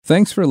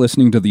Thanks for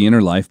listening to the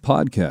Inner Life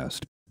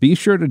Podcast. Be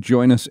sure to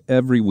join us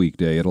every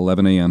weekday at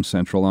 11 a.m.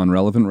 Central on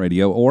Relevant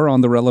Radio or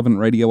on the Relevant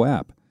Radio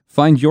app.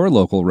 Find your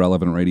local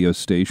Relevant Radio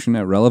station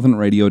at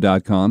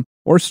relevantradio.com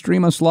or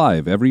stream us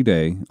live every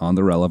day on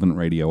the Relevant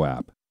Radio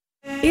app.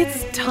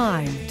 It's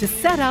time to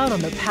set out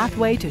on the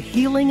pathway to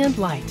healing and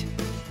light.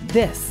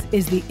 This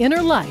is The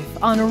Inner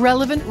Life on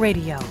Relevant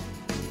Radio.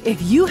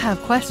 If you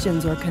have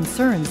questions or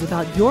concerns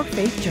about your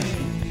faith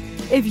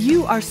journey, if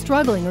you are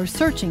struggling or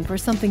searching for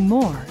something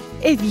more,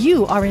 if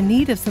you are in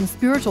need of some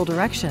spiritual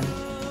direction,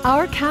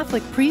 our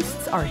Catholic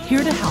priests are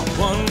here to help.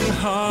 One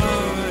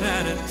heart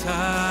at a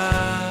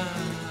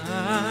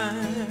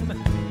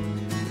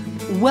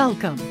time.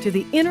 Welcome to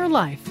The Inner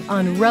Life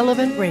on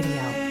Relevant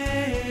Radio.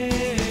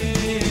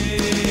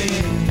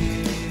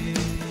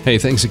 Hey,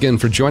 thanks again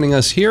for joining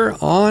us here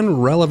on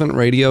Relevant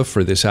Radio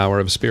for this hour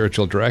of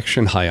spiritual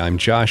direction. Hi, I'm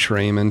Josh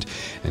Raymond,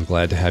 and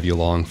glad to have you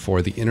along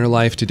for The Inner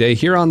Life today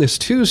here on this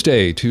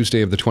Tuesday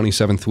of the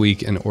 27th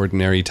week in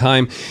Ordinary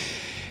Time.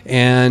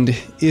 And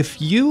if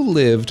you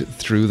lived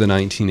through the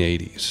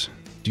 1980s,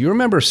 do you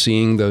remember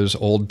seeing those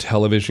old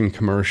television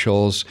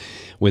commercials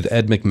with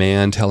Ed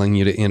McMahon telling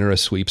you to enter a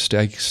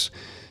sweepstakes?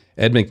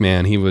 Ed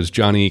McMahon, he was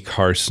Johnny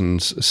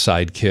Carson's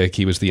sidekick.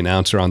 He was the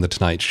announcer on The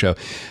Tonight Show.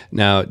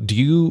 Now, do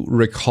you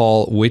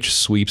recall which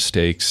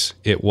sweepstakes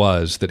it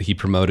was that he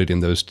promoted in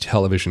those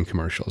television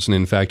commercials? And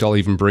in fact, I'll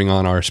even bring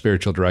on our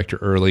spiritual director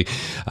early.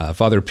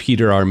 Father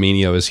Peter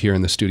Armenio is here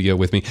in the studio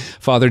with me.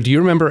 Father, do you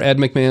remember Ed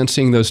McMahon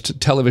seeing those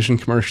television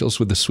commercials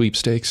with the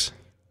sweepstakes?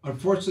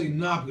 Unfortunately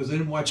not, because I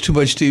didn't watch too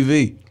much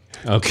TV.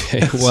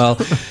 Okay, well,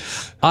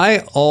 I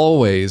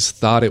always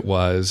thought it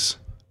was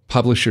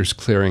Publishers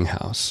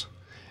Clearinghouse.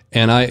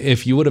 And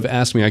if you would have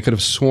asked me, I could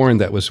have sworn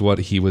that was what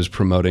he was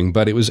promoting.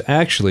 But it was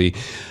actually,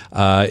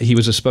 he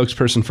was a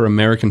spokesperson for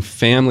American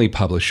Family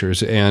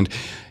Publishers. And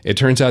it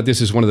turns out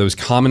this is one of those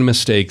common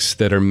mistakes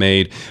that are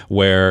made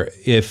where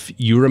if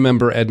you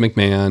remember Ed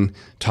McMahon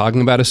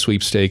talking about a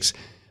sweepstakes,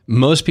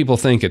 most people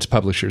think it's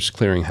Publishers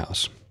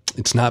Clearinghouse.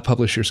 It's not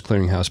Publishers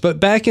Clearinghouse. But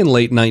back in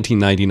late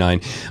 1999,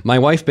 my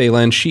wife,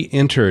 Baylen, she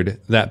entered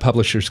that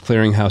Publishers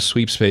Clearinghouse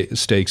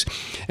sweepstakes.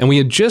 And we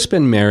had just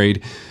been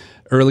married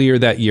earlier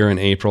that year in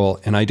April,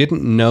 and I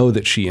didn't know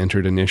that she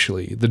entered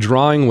initially. The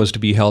drawing was to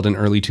be held in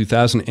early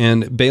 2000,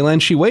 and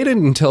Baylen, she waited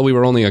until we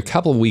were only a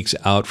couple of weeks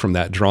out from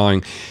that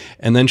drawing,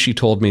 and then she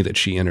told me that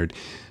she entered.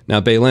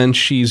 Now, Baylen,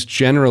 she's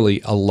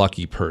generally a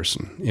lucky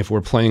person. If we're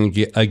playing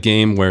a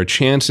game where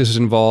chance is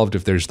involved,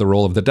 if there's the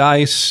roll of the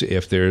dice,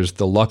 if there's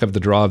the luck of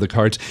the draw of the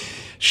cards,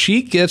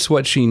 she gets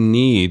what she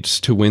needs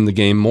to win the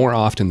game more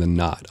often than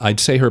not. I'd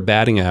say her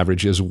batting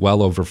average is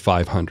well over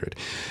 500.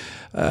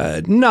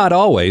 Not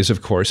always,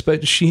 of course,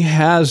 but she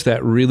has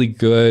that really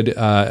good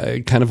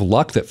kind of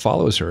luck that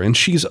follows her. And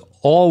she's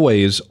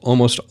always,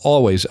 almost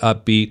always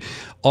upbeat,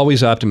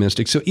 always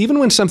optimistic. So even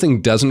when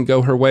something doesn't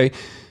go her way,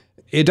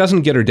 it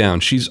doesn't get her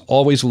down. She's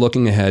always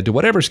looking ahead to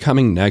whatever's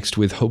coming next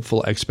with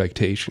hopeful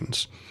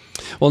expectations.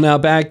 Well, now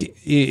back,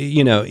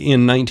 in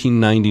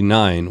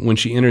 1999, when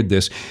she entered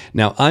this,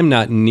 now I'm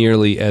not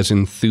nearly as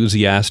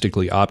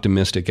enthusiastically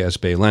optimistic as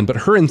Baylen, but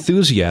her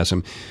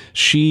enthusiasm,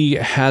 she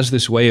has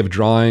this way of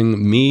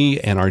drawing me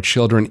and our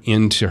children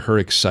into her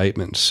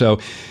excitement. So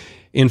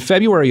in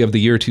February of the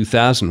year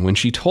 2000, when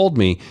she told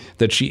me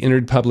that she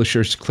entered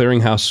Publishers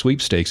Clearinghouse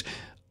sweepstakes,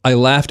 I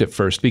laughed at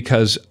first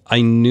because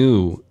I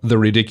knew the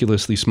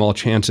ridiculously small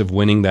chance of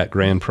winning that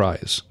grand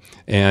prize.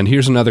 And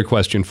here's another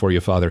question for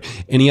you, Father.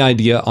 Any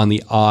idea on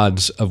the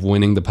odds of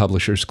winning the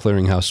Publishers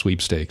Clearinghouse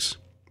sweepstakes?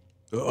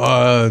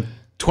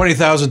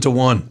 20,000 to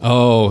 1.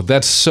 Oh,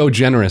 that's so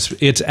generous.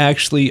 It's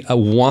actually a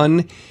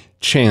 1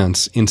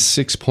 chance in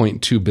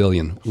 6.2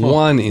 billion.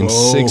 1 in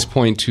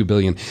 6.2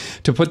 billion.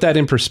 To put that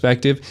in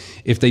perspective,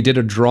 if they did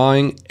a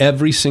drawing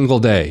every single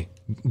day,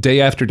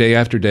 day after day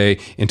after day,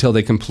 until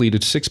they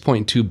completed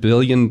 6.2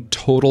 billion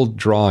total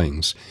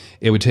drawings,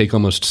 it would take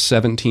almost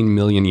 17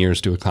 million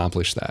years to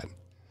accomplish that.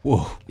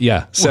 Whoa.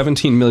 Yeah,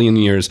 17 million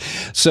years.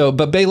 So,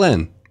 but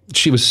Baylen,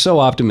 she was so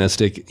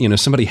optimistic,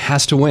 somebody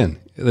has to win.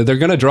 They're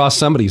going to draw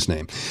somebody's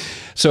name.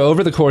 So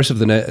over the course of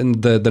the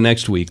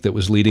next week that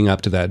was leading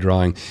up to that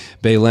drawing,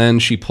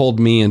 Baylen, she pulled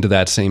me into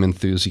that same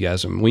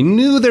enthusiasm. We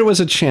knew there was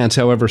a chance,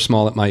 however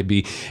small it might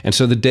be. And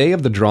so the day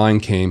of the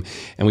drawing came,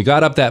 and we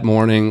got up that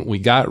morning, we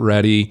got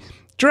ready,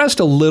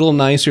 dressed a little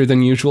nicer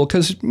than usual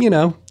because,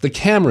 the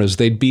cameras,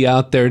 they'd be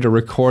out there to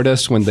record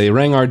us when they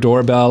rang our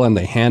doorbell and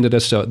they handed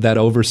us that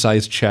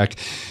oversized check.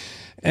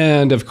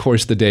 And of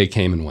course, the day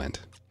came and went.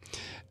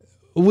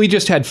 We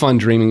just had fun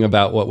dreaming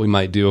about what we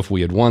might do if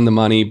we had won the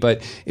money,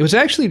 but it was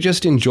actually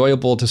just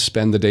enjoyable to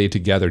spend the day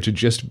together, to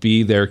just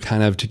be there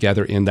kind of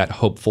together in that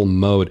hopeful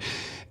mode.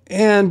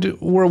 And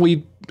were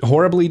we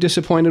horribly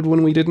disappointed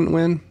when we didn't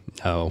win?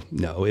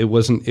 No, it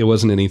wasn't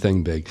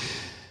anything big.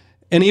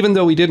 And even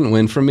though we didn't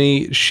win, for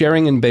me,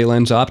 sharing in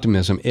Baylen's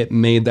optimism, it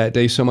made that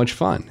day so much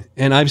fun.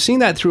 And I've seen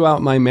that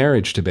throughout my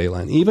marriage to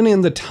Baylen, even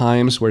in the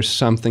times where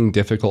something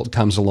difficult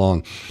comes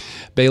along.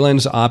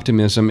 Baylen's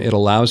optimism, it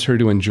allows her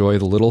to enjoy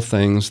the little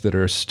things that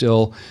are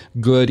still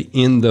good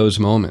in those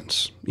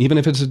moments, even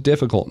if it's a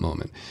difficult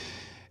moment.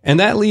 And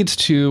that leads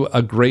to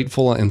a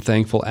grateful and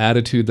thankful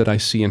attitude that I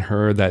see in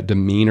her, that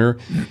demeanor.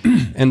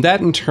 And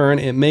that in turn,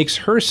 it makes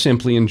her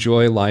simply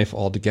enjoy life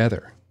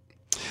altogether.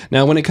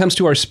 Now, when it comes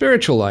to our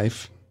spiritual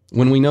life,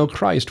 when we know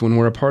Christ, when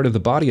we're a part of the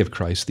body of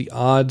Christ, the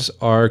odds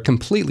are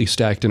completely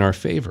stacked in our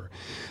favor.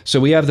 So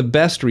we have the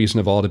best reason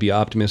of all to be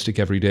optimistic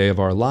every day of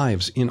our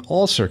lives in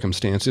all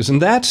circumstances.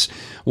 And that's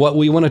what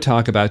we want to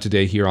talk about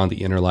today here on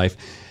The Inner Life,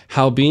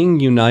 how being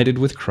united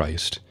with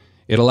Christ,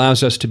 it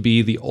allows us to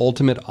be the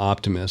ultimate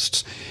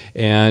optimists.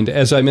 And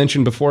as I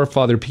mentioned before,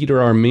 Father Peter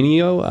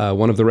Armenio,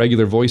 one of the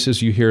regular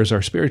voices you hear as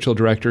our spiritual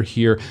director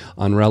here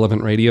on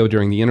Relevant Radio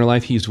during The Inner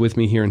Life, he's with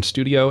me here in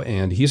studio,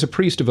 and he's a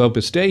priest of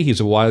Opus Dei. He's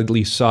a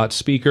widely sought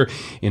speaker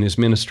in his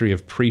ministry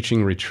of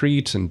preaching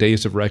retreats and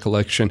days of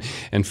recollection.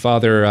 And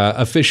Father,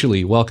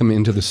 officially, welcome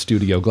into the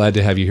studio. Glad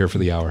to have you here for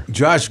the hour.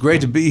 Josh, great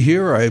to be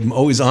here. I'm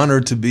always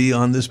honored to be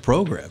on this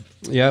program.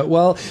 Yeah,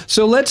 well,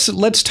 so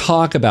let's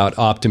talk about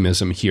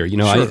optimism here. You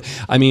know, Sure.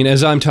 I mean,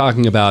 as I'm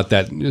talking about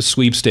that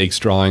sweepstakes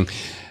drawing,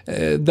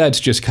 that's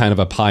just kind of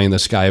a pie in the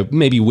sky,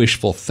 maybe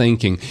wishful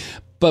thinking.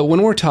 But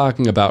when we're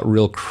talking about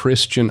real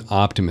Christian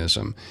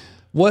optimism,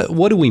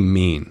 what do we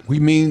mean? We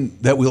mean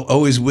that we'll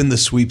always win the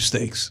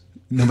sweepstakes,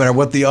 no matter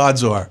what the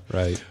odds are.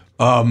 Right.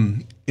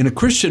 In a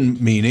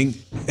Christian meaning,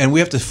 and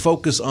we have to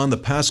focus on the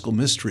Paschal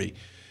Mystery.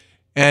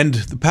 And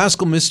the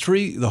Paschal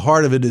Mystery, the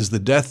heart of it is the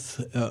death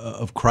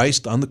of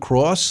Christ on the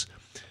cross,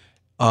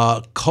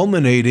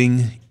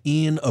 culminating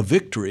in a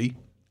victory,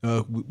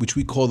 which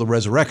we call the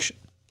resurrection.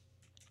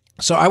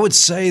 So I would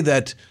say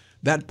that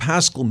that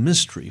Paschal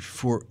Mystery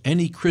for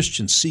any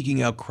Christian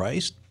seeking out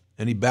Christ,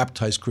 any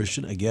baptized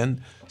Christian,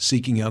 again,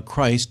 seeking out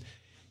Christ,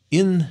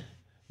 in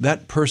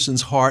that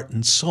person's heart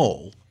and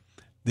soul,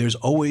 there's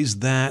always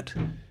that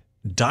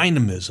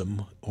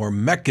dynamism or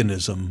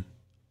mechanism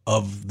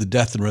of the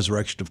death and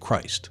resurrection of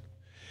Christ.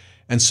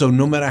 And so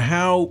no matter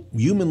how,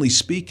 humanly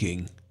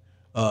speaking,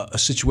 a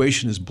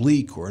situation is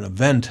bleak, or an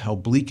event, how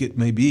bleak it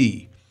may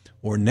be,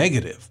 or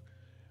negative,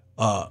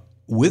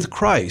 with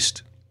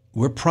Christ,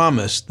 we're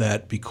promised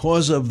that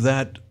because of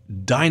that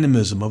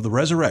dynamism of the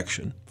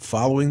resurrection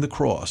following the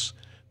cross,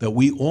 that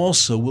we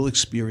also will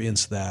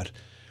experience that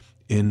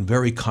in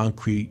very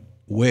concrete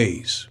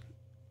ways.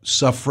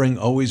 Suffering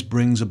always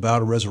brings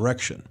about a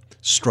resurrection.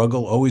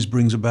 Struggle always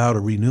brings about a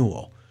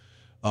renewal.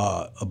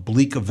 A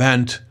bleak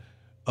event,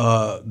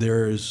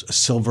 there's a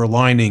silver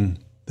lining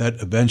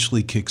that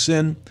eventually kicks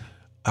in,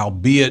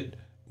 albeit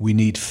we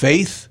need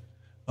faith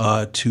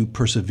to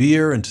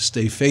persevere and to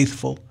stay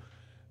faithful.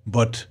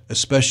 But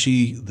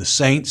especially the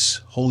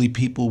saints, holy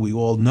people we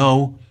all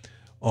know,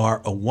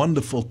 are a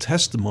wonderful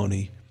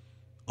testimony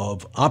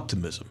of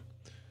optimism.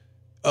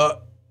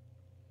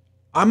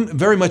 I'm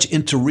very much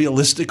into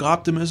realistic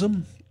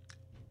optimism,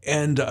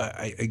 and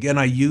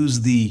I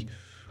use the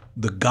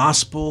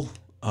gospel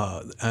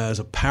as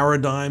a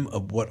paradigm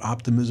of what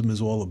optimism is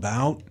all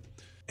about.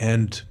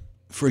 And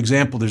for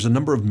example, there's a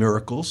number of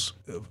miracles.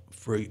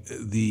 For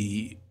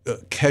the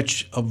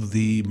catch of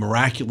the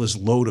miraculous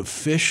load of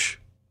fish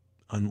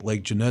on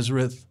Lake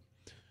Gennesareth,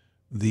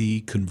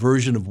 the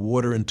conversion of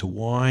water into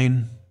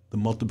wine, the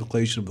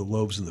multiplication of the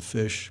loaves and the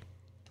fish.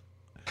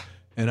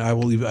 And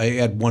I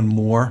add one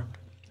more,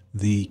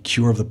 the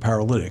cure of the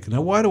paralytic.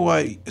 Now, why do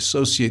I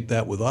associate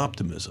that with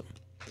optimism?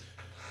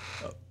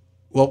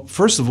 Well,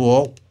 first of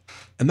all,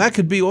 and that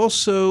could be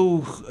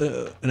also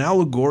an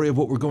allegory of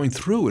what we're going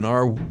through in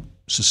our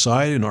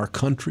society, in our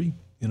country,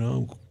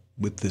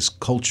 with this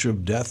culture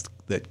of death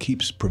that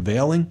keeps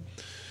prevailing,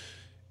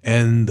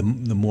 and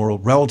the moral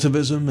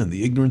relativism and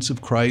the ignorance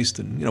of Christ,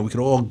 and we could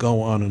all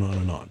go on and on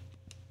and on.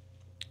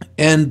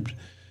 And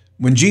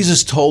when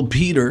Jesus told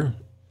Peter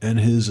and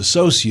his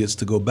associates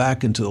to go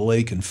back into the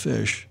lake and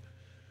fish,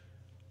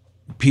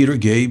 Peter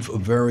gave a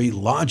very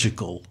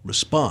logical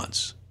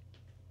response.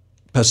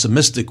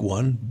 Pessimistic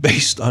one,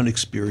 based on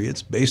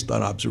experience, based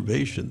on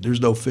observation.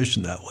 There's no fish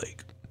in that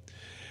lake.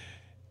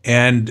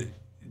 And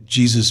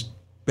Jesus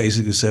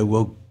basically said,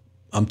 well,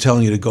 I'm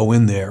telling you to go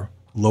in there,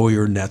 lower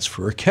your nets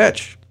for a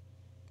catch.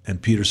 And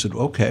Peter said,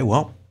 okay,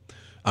 well,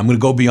 I'm going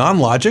to go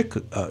beyond logic.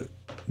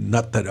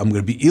 Not that I'm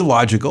going to be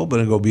illogical, but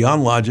I'm going to go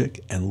beyond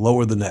logic and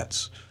lower the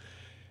nets.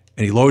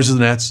 And he lowers the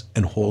nets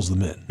and hauls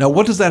them in. Now,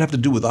 what does that have to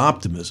do with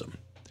optimism?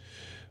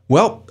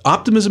 Well,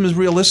 optimism is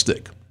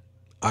realistic.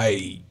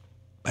 I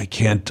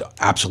can't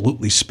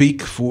absolutely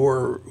speak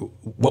for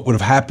what would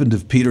have happened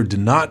if Peter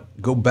did not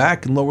go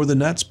back and lower the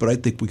nets, but I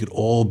think we could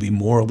all be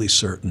morally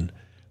certain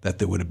that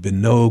there would have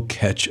been no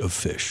catch of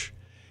fish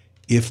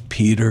if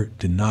Peter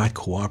did not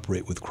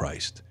cooperate with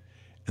Christ.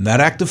 And that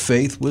act of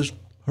faith was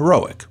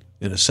heroic.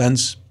 In a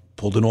sense,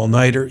 pulled an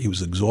all-nighter, he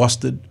was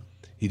exhausted,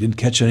 he didn't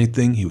catch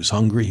anything, he was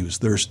hungry, he was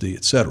thirsty,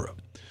 etc.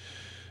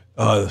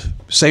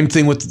 Same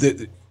thing with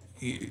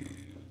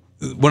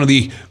one of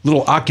the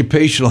little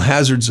occupational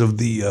hazards of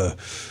the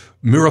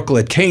miracle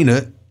at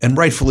Cana, and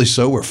rightfully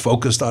so. We're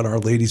focused on Our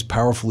Lady's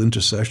powerful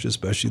intercession,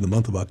 especially in the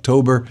month of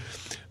October,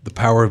 the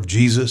power of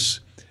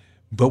Jesus.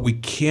 But we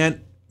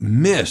can't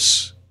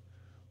miss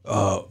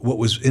what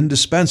was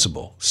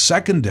indispensable,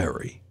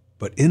 secondary,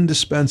 but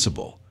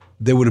indispensable.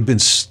 They would have been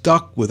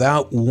stuck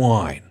without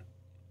wine,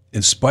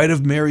 in spite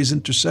of Mary's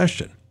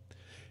intercession,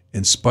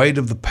 in spite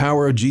of the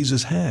power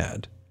Jesus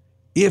had,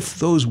 if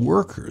those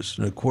workers,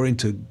 and according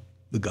to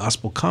the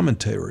gospel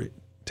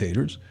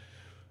commentators,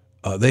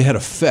 they had to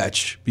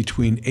fetch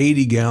between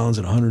 80 gallons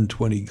and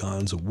 120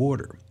 gallons of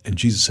water, and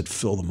Jesus had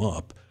filled them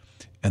up.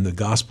 And the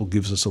gospel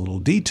gives us a little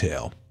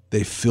detail.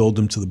 They filled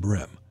them to the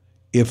brim.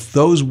 If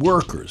those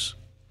workers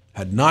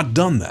had not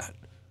done that,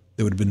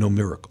 there would have been no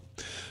miracle.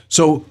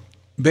 So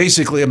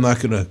basically, I'm not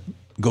going to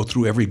go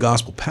through every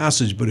gospel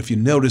passage, but if you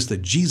notice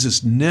that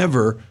Jesus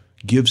never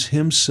gives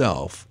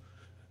himself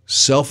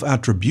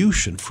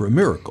self-attribution for a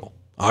miracle.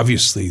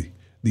 Obviously,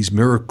 these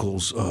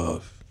miracles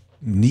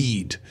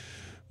need,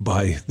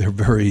 by their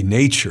very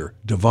nature,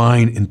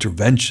 divine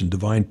intervention,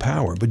 divine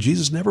power. But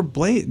Jesus never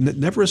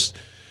gives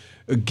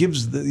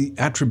the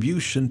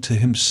attribution to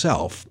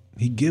himself.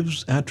 He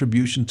gives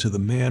attribution to the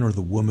man or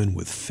the woman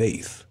with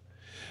faith.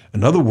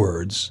 In other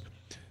words,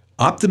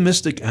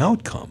 optimistic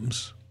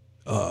outcomes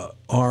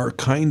are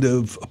kind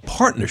of a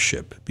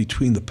partnership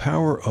between the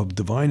power of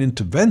divine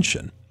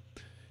intervention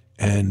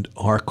and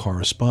our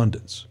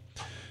correspondence.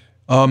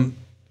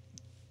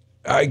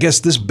 I guess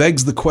this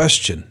begs the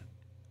question,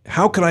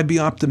 how can I be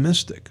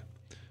optimistic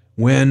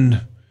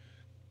when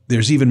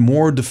there's even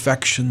more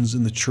defections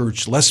in the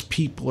church, less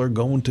people are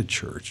going to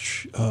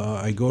church,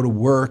 I go to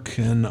work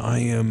and I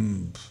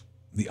am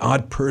the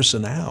odd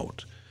person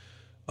out.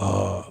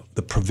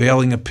 The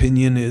prevailing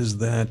opinion is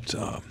that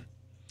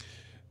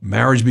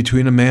marriage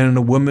between a man and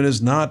a woman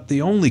is not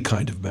the only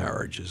kind of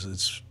marriage.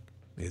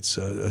 It's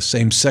a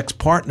same-sex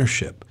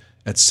partnership,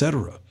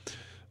 etc.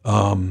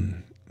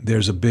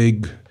 There's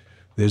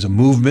a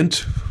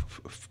movement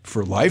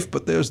for life,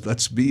 but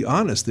let's be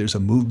honest, there's a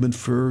movement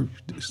for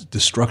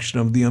destruction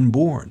of the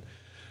unborn.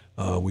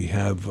 We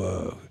have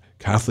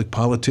Catholic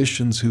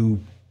politicians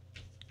who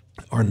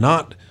are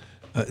not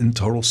in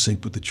total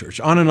sync with the church.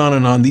 On and on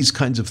and on. These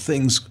kinds of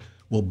things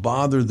will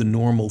bother the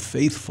normal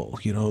faithful.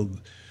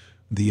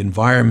 The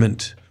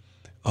environment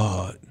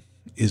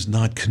is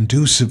not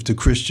conducive to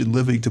Christian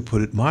living, to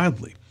put it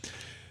mildly.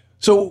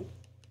 So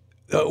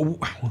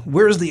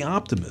where's the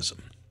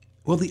optimism?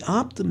 Well, the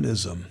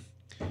optimism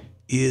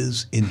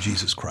is in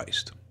Jesus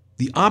Christ.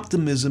 The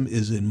optimism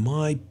is in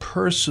my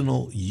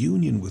personal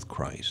union with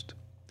Christ.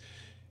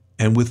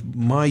 And with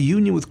my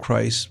union with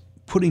Christ,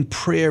 putting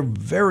prayer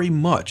very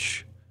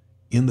much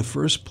in the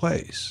first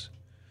place,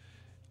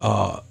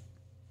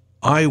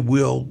 I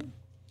will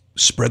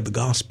spread the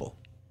gospel.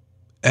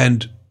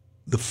 And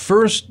the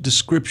first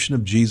description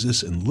of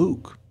Jesus in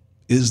Luke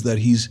is that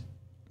he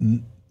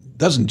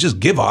doesn't just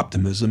give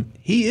optimism,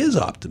 he is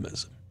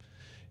optimism.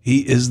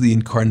 He is the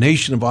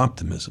incarnation of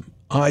optimism.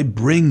 I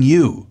bring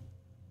you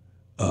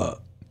a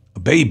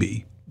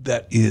baby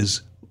that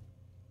is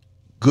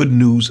good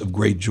news of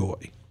great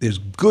joy. There's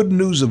good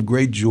news of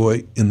great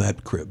joy in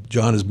that crib.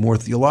 John is more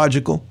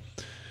theological,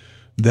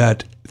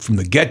 that from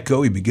the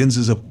get-go he begins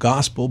his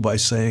gospel by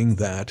saying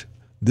that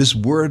this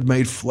word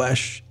made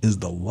flesh is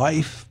the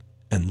life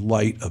and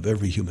light of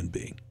every human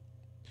being.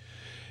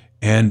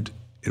 And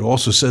it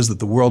also says that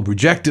the world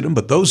rejected him,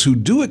 but those who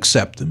do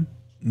accept him,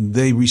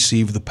 they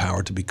receive the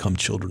power to become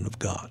children of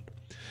God.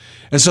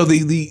 And so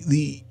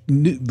the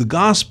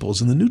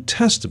Gospels in the New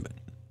Testament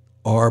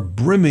are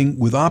brimming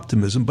with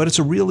optimism, but it's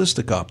a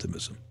realistic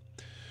optimism.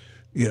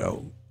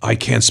 I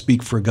can't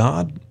speak for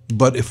God,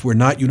 but if we're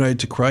not united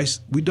to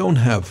Christ, we don't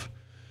have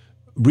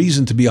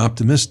reason to be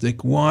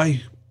optimistic.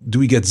 Why? Do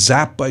we get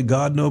zapped by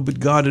God? No, but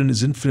God in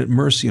his infinite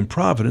mercy and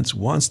providence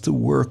wants to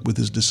work with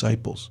his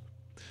disciples.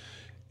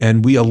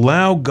 And we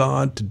allow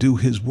God to do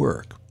his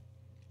work.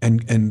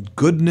 And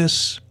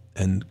goodness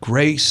and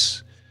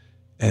grace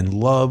and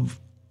love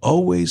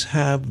always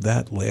have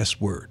that last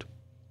word,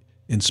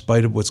 in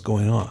spite of what's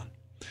going on.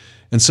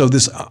 And so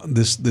this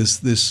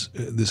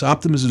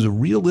optimism is a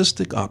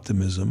realistic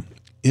optimism,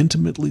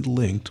 intimately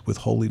linked with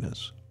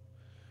holiness,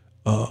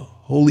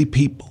 holy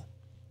people.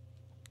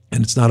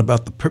 And it's not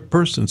about the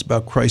person; it's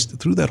about Christ.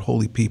 Through that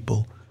holy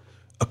people,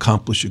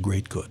 accomplish a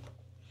great good.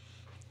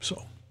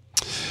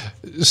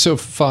 So,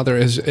 Father,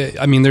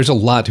 there's a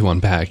lot to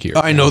unpack here.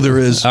 I know there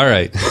is. All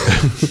right.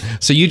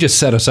 So you just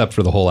set us up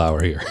for the whole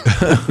hour here.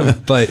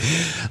 But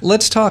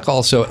let's talk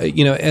also,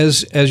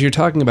 as you're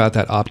talking about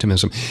that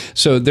optimism.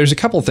 So there's a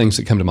couple of things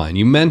that come to mind.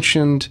 You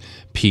mentioned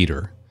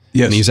Peter.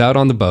 Yes. And he's out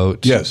on the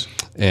boat. Yes.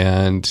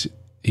 And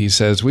he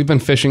says, we've been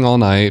fishing all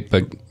night,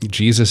 but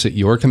Jesus, at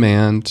your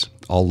command,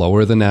 I'll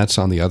lower the nets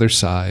on the other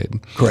side.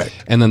 Correct.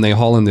 And then they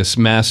haul in this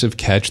massive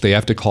catch. They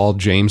have to call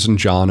James and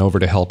John over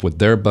to help with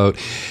their boat.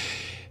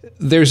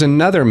 There's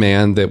another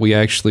man that we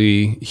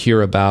actually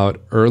hear about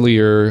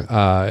earlier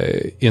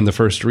in the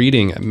first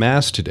reading at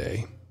Mass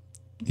today,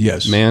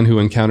 Yes. Man who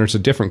encounters a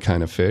different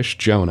kind of fish,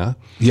 Jonah.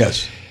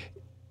 Yes.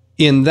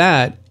 In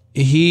that,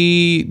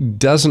 he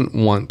doesn't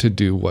want to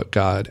do what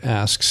God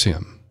asks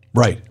him.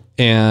 Right.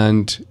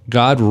 And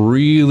God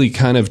really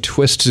kind of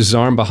twists his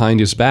arm behind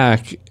his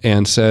back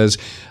and says,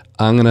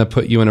 I'm going to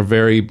put you in a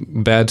very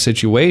bad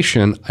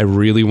situation. I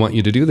really want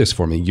you to do this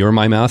for me. You're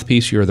my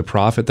mouthpiece. You're the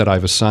prophet that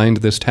I've assigned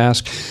this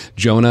task.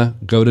 Jonah,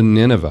 go to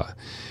Nineveh.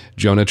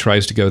 Jonah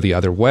tries to go the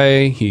other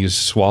way. He's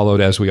swallowed,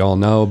 as we all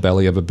know,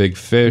 belly of a big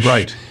fish.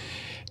 Right.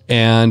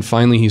 And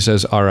finally he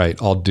says, all right,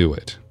 I'll do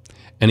it.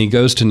 And he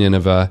goes to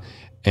Nineveh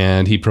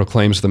and he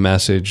proclaims the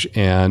message.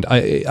 And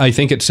I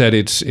think it said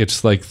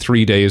it's like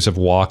 3 days of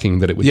walking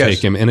that it would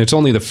take him. And it's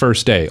only the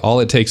first day. All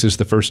it takes is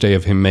the first day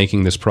of him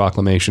making this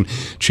proclamation.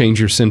 Change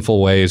your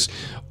sinful ways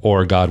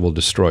or God will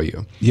destroy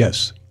you.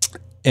 Yes.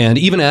 And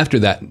even after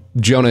that,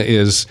 Jonah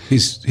is...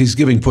 He's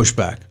giving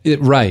pushback.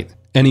 Right.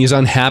 And he's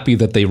unhappy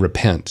that they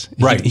repent.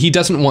 Right. He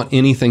doesn't want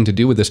anything to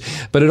do with this.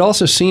 But it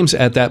also seems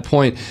at that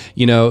point,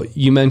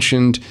 you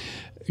mentioned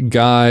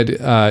God,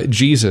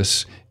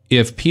 Jesus.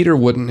 If Peter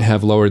wouldn't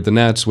have lowered the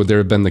nets, would there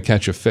have been the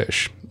catch of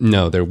fish?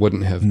 No, there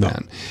wouldn't have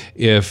been.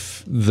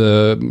 If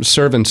the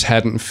servants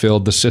hadn't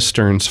filled the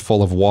cisterns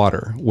full of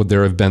water, would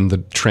there have been the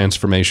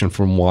transformation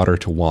from water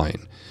to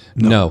wine?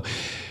 No.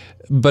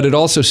 But it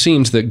also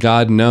seems that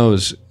God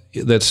knows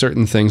that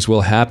certain things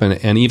will happen,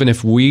 and even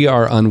if we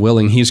are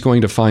unwilling, he's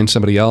going to find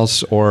somebody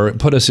else or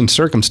put us in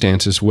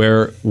circumstances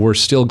where we're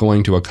still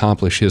going to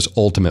accomplish his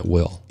ultimate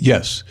will.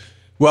 Yes.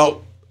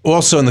 Well,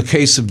 also in the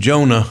case of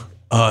Jonah,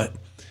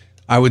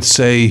 I would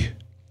say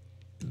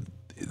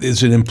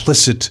there's an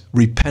implicit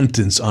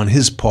repentance on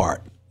his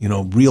part,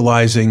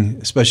 realizing,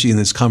 especially in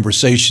this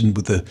conversation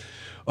with the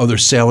other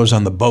sailors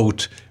on the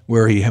boat,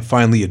 where he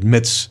finally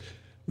admits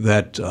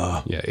that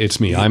it's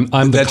me. I'm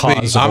the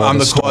cause. I'm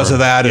the cause of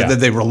that, Yeah. and then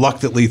they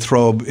reluctantly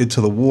throw him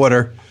into the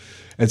water,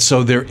 and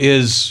so there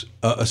is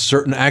a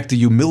certain act of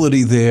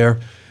humility there,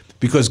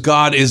 because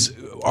God is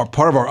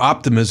part of our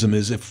optimism.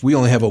 Is if we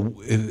only have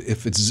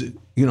if it's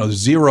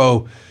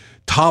zero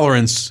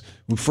tolerance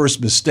with first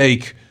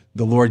mistake,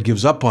 the Lord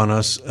gives up on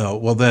us.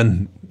 Well,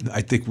 then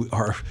I think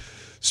our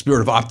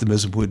spirit of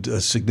optimism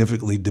would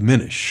significantly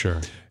diminish.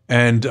 Sure.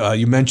 And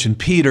you mentioned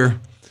Peter.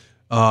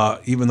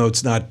 Even though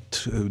it's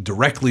not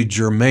directly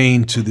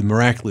germane to the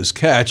miraculous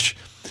catch,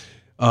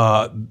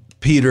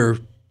 Peter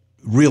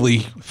really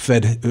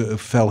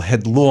fell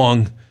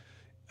headlong.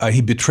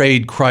 He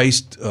betrayed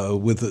Christ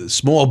with a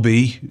small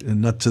b,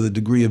 and not to the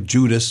degree of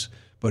Judas.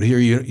 But here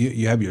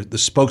you have the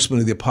spokesman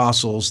of the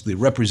apostles, the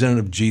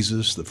representative of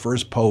Jesus, the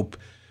first pope,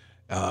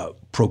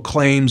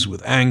 proclaims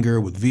with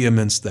anger, with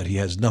vehemence, that he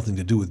has nothing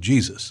to do with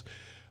Jesus.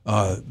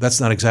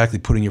 That's not exactly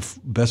putting your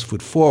best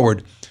foot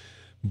forward,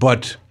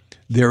 but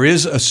there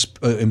is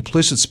an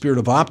implicit spirit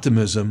of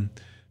optimism,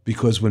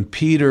 because when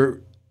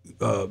Peter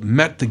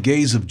met the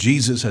gaze of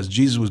Jesus as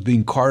Jesus was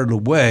being carted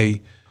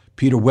away,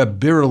 Peter wept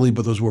bitterly,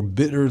 but those were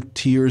bitter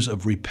tears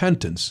of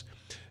repentance.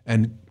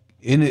 And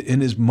in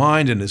his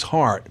mind and his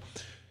heart,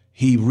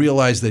 he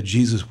realized that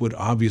Jesus would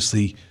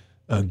obviously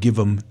give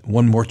him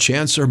one more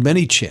chance or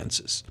many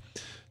chances.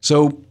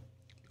 So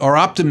our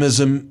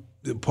optimism,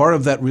 part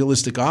of that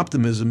realistic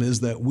optimism,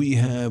 is that we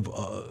have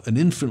an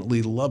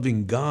infinitely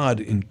loving God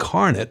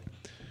incarnate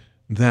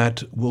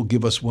that will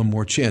give us one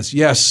more chance.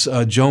 Yes,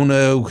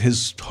 Jonah,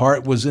 his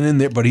heart wasn't in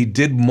there, but he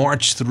did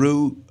march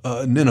through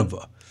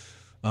Nineveh.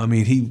 I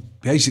mean, he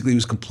basically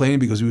was complaining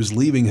because he was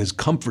leaving his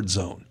comfort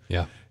zone.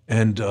 Yeah.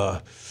 And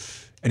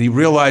he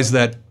realized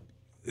that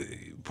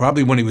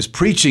probably when he was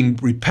preaching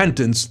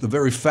repentance, the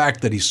very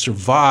fact that he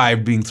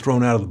survived being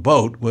thrown out of the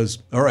boat was,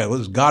 all right,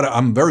 God,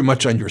 I'm very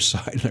much on your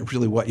side, and I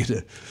really want you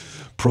to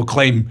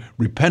proclaim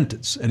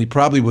repentance. And he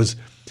probably was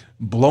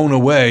blown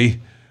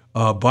away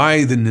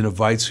by the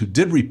Ninevites who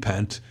did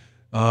repent,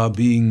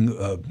 being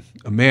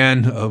a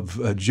man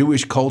of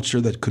Jewish culture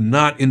that could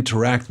not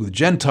interact with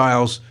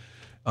Gentiles,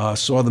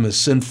 saw them as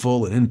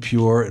sinful and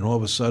impure, and all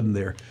of a sudden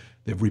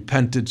they've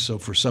repented. So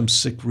for some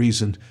sick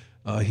reason,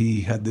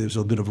 there's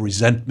a bit of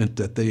resentment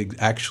that they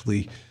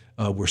actually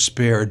were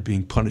spared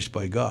being punished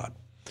by God.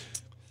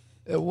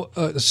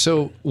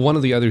 So one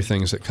of the other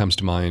things that comes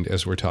to mind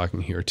as we're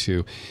talking here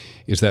too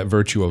is that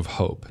virtue of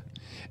hope.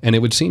 And it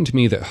would seem to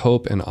me that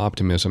hope and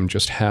optimism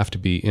just have to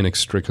be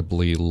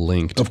inextricably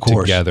linked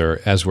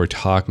together as we're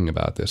talking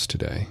about this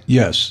today.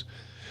 Yes.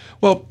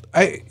 Well,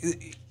 I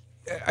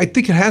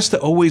think it has to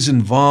always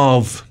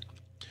involve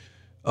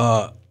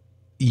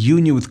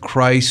union with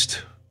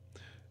Christ,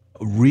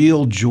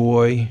 real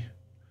joy,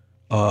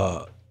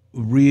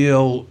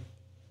 real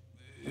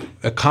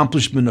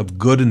accomplishment of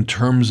good in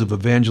terms of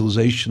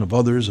evangelization of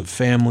others, of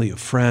family, of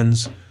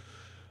friends.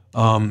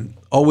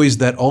 Always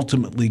that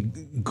ultimately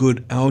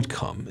good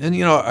outcome. And,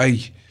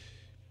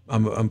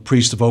 I'm a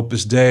priest of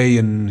Opus Dei,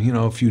 and,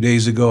 a few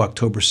days ago,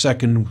 October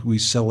 2nd, we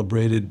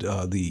celebrated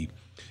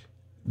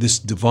this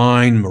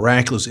divine,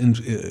 miraculous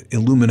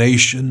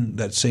illumination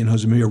that St.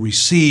 Josemaria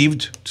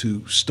received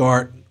to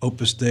start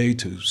Opus Dei,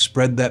 to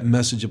spread that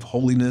message of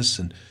holiness.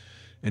 And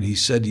he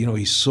said,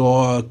 he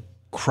saw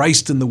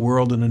Christ in the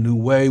world in a new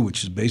way,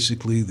 which is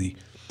basically the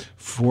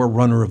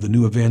forerunner of the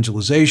new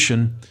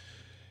evangelization.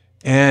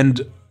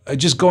 And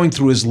just going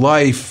through his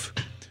life,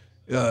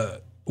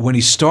 when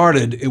he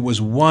started, it was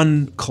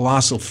one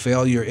colossal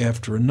failure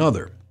after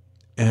another.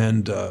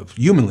 And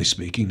humanly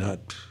speaking, not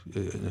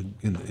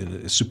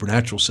in a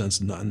supernatural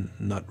sense,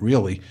 not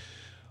really,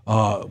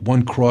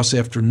 one cross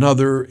after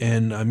another.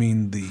 And I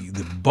mean,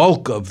 the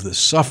bulk of the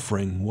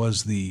suffering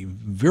was the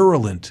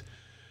virulent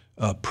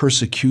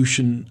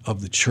persecution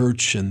of the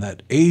church and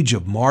that age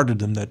of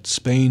martyrdom that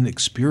Spain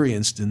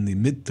experienced in the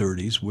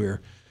mid-30s, where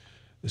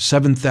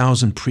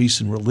 7,000 priests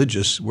and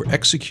religious were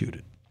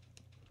executed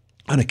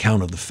on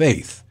account of the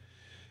faith.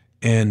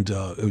 And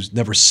it was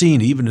never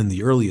seen, even in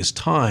the earliest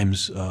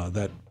times,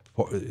 that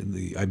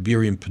the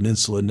Iberian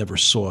Peninsula never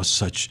saw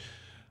such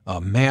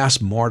mass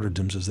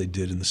martyrdoms as they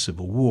did in the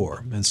Civil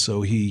War. And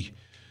so he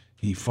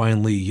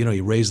finally,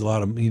 he raised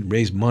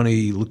money,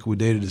 he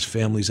liquidated his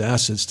family's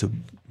assets to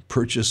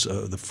purchase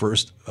the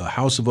first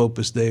house of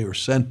Opus Dei or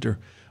center,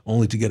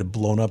 only to get it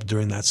blown up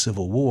during that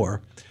Civil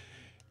War.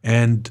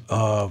 And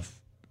on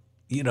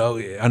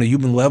a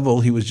human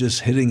level, he was just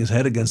hitting his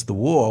head against the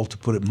wall, to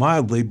put it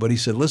mildly. But he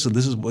said, listen,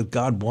 this is what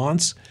God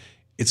wants.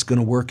 It's going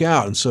to work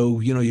out. And so,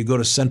 you go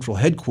to central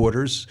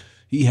headquarters.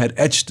 He had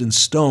etched in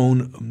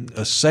stone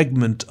a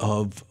segment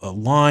of a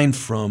line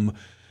from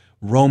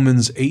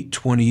Romans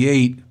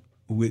 8:28,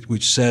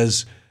 which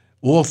says,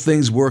 all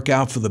things work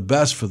out for the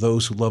best for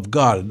those who love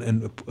God.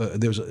 And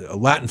there's a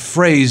Latin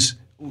phrase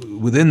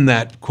within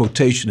that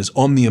quotation is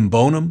omnium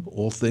bonum,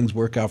 all things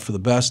work out for the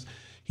best.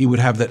 He would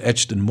have that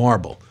etched in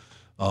marble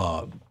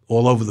all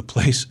over the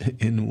place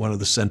in one of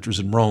the centers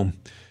in Rome.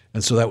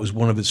 And so that was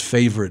one of his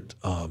favorite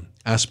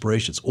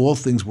aspirations. All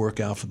things work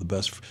out for the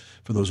best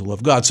for those who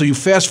love God. So you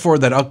fast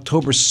forward that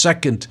October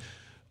 2nd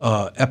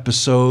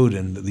episode,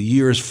 and the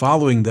years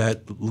following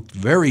that looked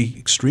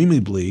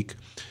extremely bleak.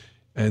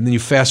 And then you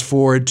fast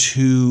forward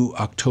to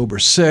October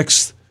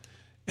 6th,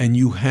 and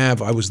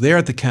I was there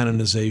at the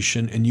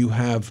canonization, and you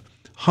have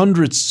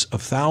hundreds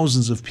of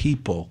thousands of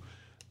people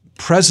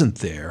present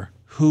there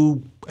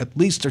who at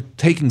least are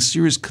taking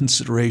serious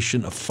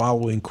consideration of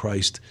following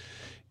Christ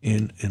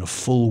in a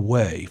full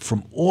way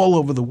from all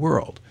over the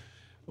world.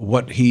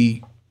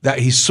 He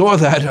saw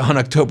that on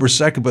October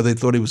 2nd, but they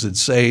thought he was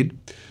insane.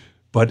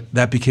 But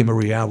that became a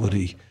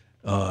reality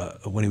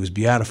when he was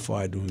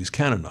beatified, when he was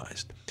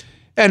canonized.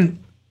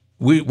 And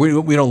we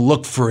don't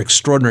look for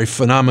extraordinary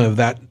phenomena of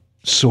that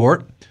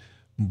sort,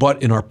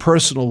 but in our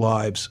personal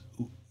lives,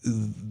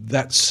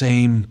 that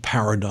same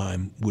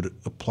paradigm would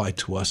apply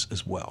to us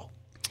as well.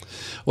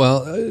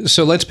 Well,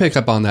 so let's pick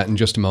up on that in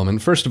just a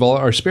moment. First of all,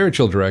 our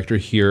spiritual director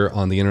here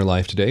on The Inner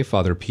Life today,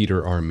 Father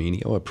Peter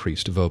Armenio, a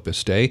priest of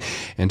Opus Dei.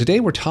 And today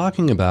we're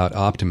talking about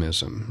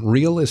optimism,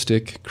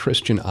 realistic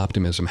Christian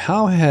optimism.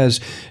 How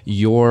has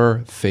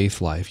your faith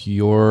life,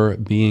 your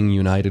being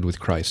united with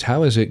Christ,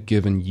 how has it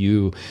given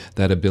you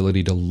that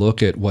ability to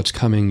look at what's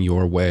coming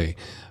your way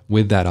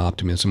with that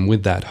optimism,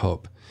 with that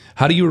hope?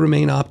 How do you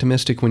remain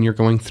optimistic when you're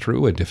going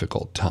through a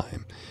difficult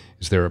time?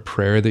 Is there a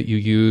prayer that you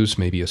use,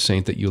 maybe a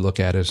saint that you look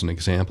at as an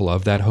example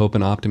of that hope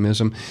and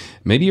optimism?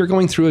 Maybe you're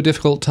going through a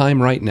difficult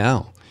time right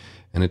now,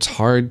 and it's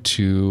hard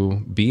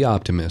to be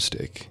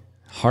optimistic,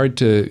 hard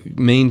to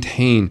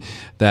maintain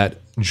that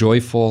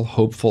joyful,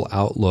 hopeful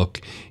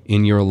outlook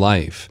in your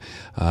life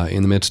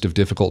in the midst of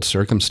difficult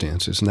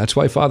circumstances. And that's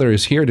why Father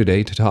is here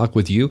today to talk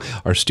with you.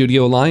 Our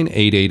studio line,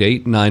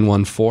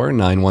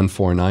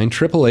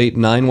 888-914-9149,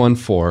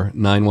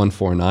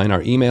 888-914-9149.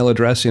 Our email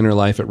address,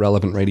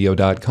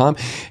 innerlife@relevantradio.com.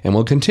 And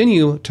we'll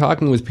continue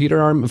talking with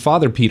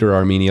Father Peter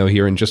Armenio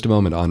here in just a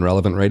moment on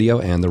Relevant Radio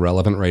and the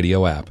Relevant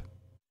Radio app.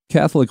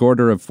 Catholic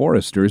Order of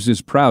Foresters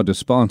is proud to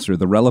sponsor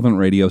the Relevant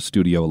Radio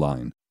studio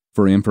line.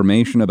 For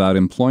information about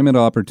employment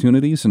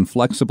opportunities and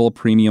flexible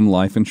premium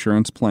life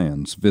insurance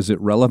plans, visit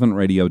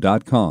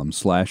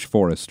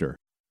relevantradio.com/Forester.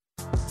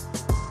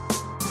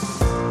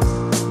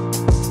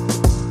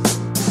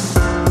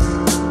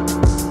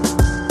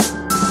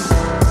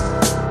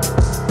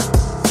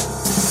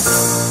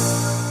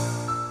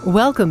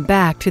 Welcome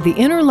back to The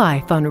Inner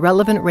Life on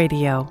Relevant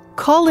Radio.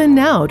 Call in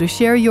now to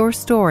share your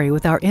story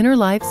with our Inner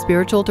Life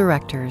spiritual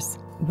directors.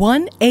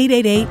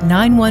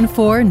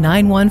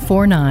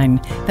 1-888-914-9149.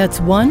 That's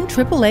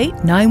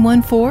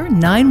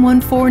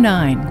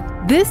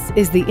 1-888-914-9149. This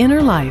is The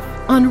Inner Life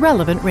on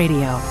Relevant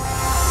Radio.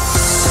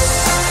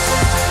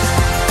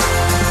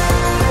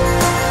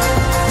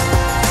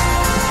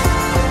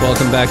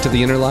 Welcome back to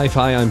The Inner Life.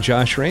 Hi, I'm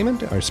Josh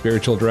Raymond, our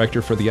spiritual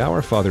director for the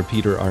hour, Father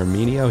Peter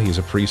Armenio. He's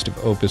a priest of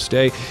Opus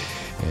Dei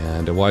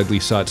and a widely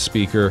sought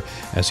speaker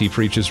as he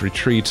preaches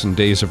retreats and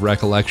days of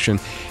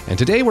recollection. And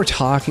today we're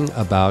talking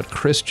about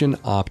Christian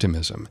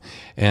optimism.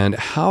 And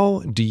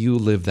how do you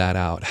live that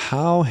out?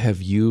 How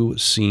have you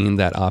seen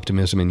that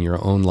optimism in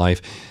your own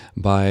life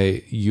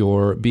by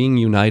your being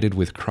united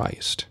with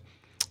Christ?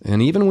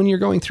 And even when you're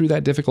going through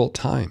that difficult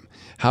time,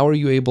 how are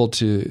you able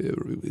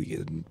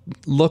to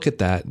look at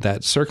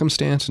that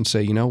circumstance and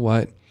say, you know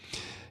what?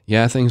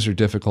 Yeah, things are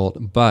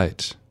difficult,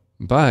 but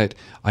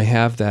I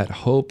have that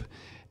hope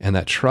and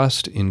that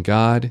trust in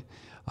God.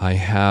 I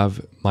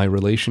have my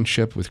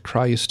relationship with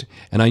Christ,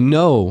 and I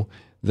know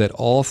that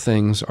all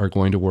things are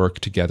going to work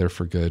together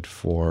for good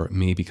for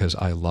me because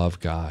I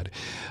love God.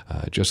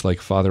 Just like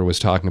Father was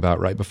talking about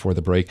right before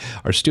the break,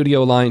 our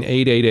studio line,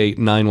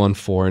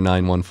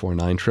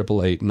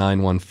 888-914-9149,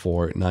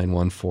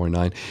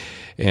 888-914-9149.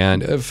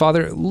 And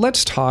Father,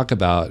 let's talk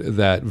about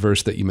that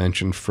verse that you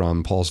mentioned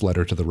from Paul's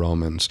letter to the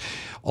Romans.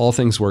 All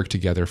things work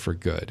together for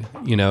good.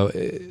 You know,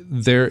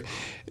 there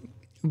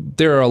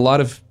are a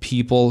lot of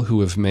people who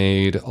have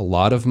made a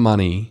lot of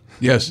money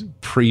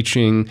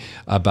preaching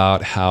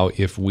about how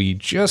if we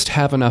just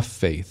have enough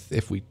faith,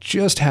 if we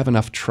just have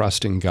enough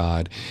trust in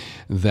God,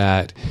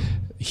 that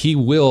He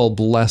will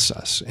bless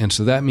us. And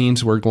so that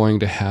means we're going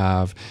to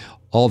have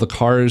all the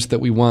cars that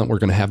we want. We're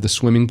going to have the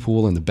swimming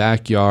pool in the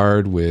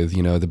backyard with,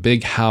 you know, the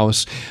big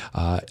house.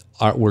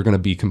 We're going to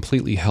be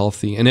completely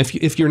healthy. And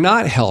if you're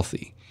not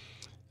healthy,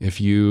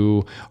 if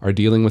you are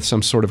dealing with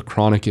some sort of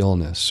chronic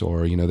illness,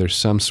 or, you know, there's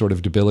some sort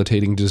of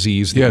debilitating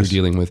disease that you're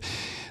dealing with,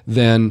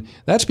 then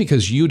that's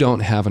because you don't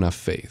have enough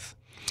faith.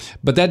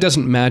 But that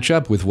doesn't match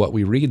up with what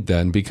we read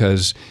then,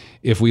 because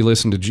if we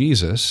listen to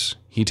Jesus,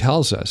 He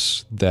tells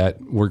us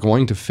that we're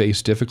going to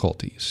face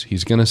difficulties.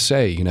 He's going to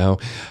say, you know,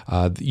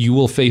 you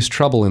will face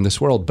trouble in this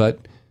world, but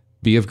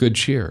be of good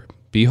cheer.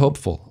 Be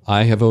hopeful.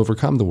 I have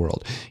overcome the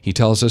world. He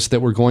tells us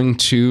that we're going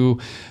to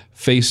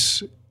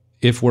face,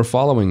 if we're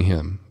following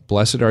Him,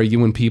 blessed are you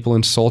when people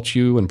insult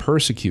you and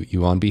persecute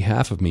you on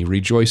behalf of me.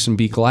 Rejoice and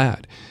be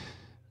glad,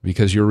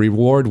 because your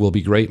reward will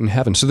be great in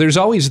heaven. So there's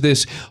always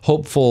this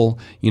hopeful,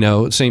 you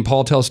know, St.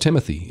 Paul tells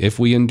Timothy, if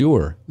we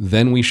endure,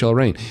 then we shall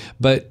reign.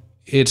 But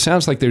it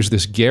sounds like there's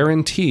this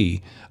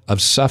guarantee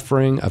of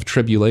suffering, of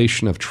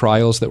tribulation, of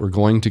trials that we're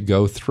going to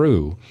go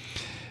through.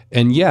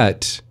 And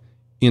yet,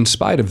 in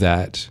spite of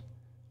that,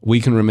 we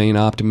can remain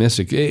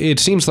optimistic. It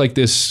seems like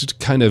this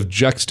kind of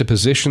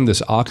juxtaposition,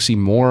 this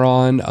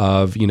oxymoron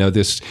of, you know,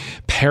 this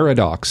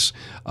paradox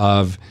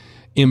of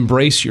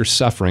embrace your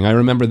suffering. I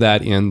remember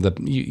that in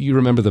you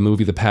remember the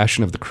movie The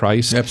Passion of the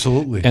Christ?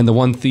 Absolutely. And the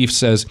one thief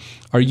says,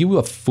 are you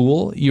a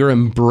fool? You're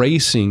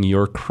embracing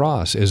your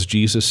cross, as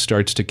Jesus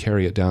starts to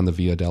carry it down the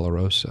Via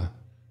Dolorosa.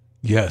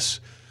 Yes.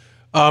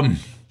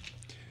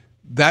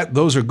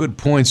 Those are good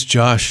points,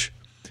 Josh,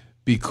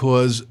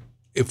 because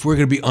if we're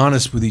going to be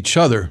honest with each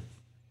other,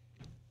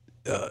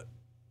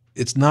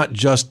 it's not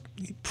just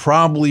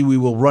probably we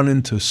will run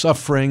into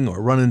suffering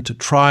or run into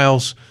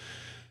trials.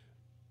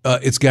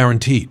 It's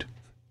guaranteed.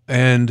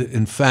 And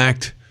in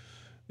fact,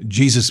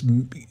 Jesus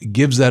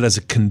gives that as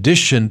a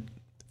condition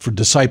for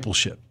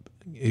discipleship.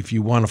 If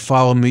you want to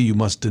follow me, you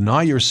must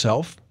deny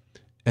yourself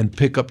and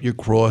pick up your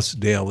cross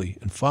daily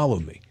and follow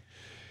me.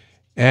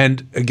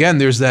 And again,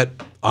 there's that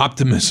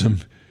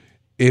optimism.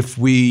 If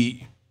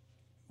we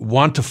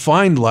want to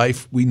find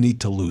life, we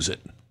need to lose it.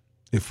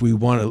 If we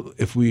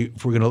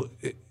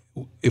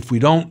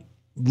don't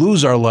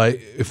lose our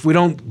life, if we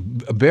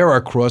don't bear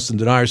our cross and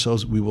deny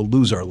ourselves, we will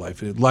lose our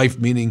life. Life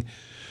meaning,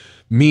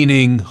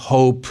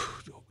 hope,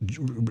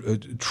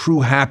 true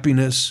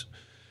happiness,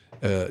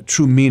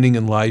 true meaning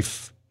in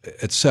life,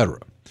 etc.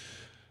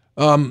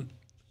 I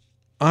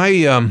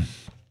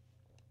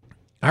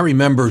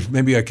remember,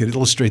 maybe I could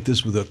illustrate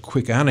this with a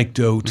quick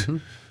anecdote. Mm-hmm.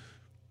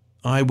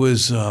 I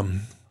was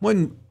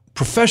one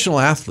professional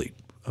athlete,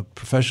 a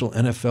professional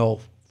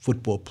NFL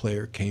football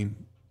player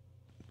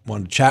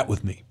wanted to chat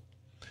with me.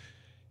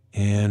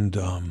 And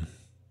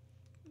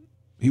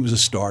he was a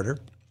starter,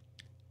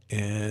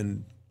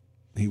 and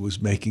he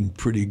was making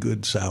pretty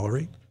good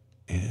salary.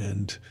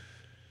 And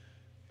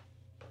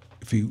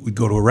if he would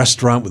go to a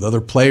restaurant with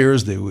other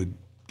players, they would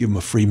give him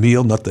a free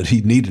meal. Not that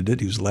he needed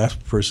it. He was the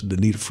last person to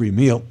need a free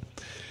meal.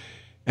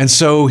 And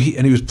so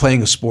he was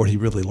playing a sport he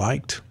really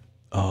liked.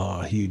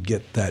 He'd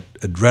get that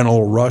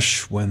adrenaline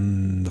rush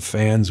when the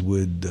fans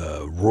would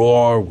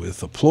roar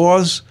with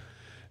applause,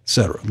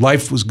 etc.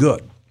 Life was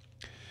good.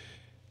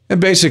 And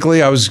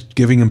basically, I was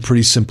giving him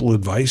pretty simple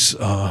advice,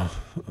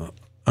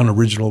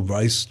 unoriginal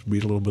advice.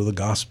 Read a little bit of the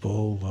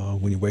gospel.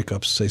 When you wake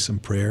up, say some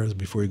prayers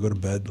before you go to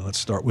bed. Let's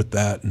start with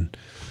that, and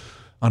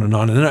on and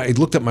on. And then I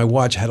looked at my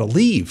watch, I had to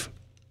leave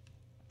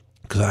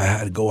because I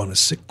had to go on a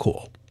sick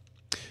call.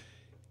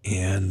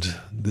 And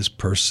this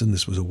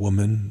was a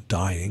woman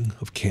dying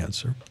of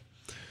cancer.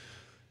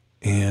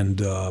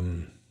 And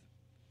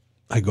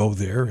I go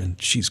there, and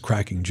she's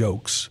cracking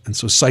jokes. And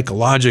so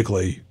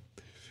psychologically,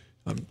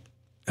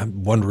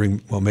 I'm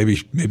wondering, well, maybe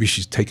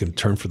she's taken a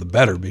turn for the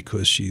better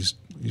because she's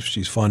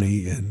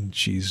funny and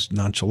she's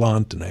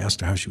nonchalant. And I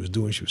asked her how she was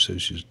doing. She said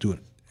she was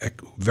doing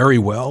very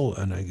well.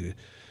 And I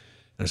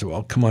said,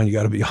 well, come on, you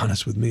got to be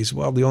honest with me. He said,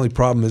 well, the only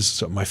problem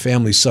is my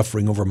family's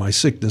suffering over my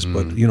sickness,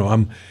 but you know,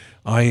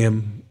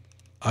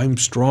 I'm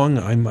strong.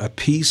 I'm at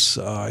peace.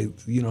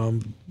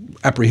 I'm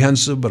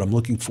apprehensive, but I'm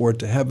looking forward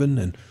to heaven.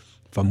 And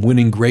if I'm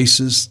winning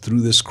graces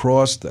through this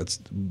cross, that's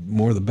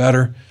more the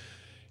better.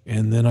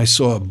 And then I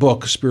saw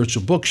a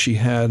spiritual book she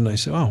had, and I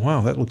said, oh,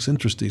 wow, that looks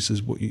interesting. He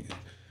says, why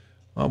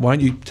don't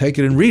you take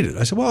it and read it?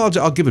 I said, well,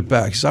 I'll give it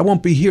back. He says, I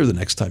won't be here the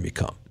next time you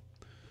come.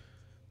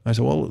 I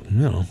said, well,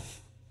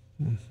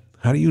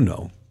 How do you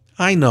know?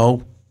 I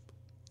know.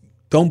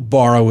 Don't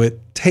borrow it,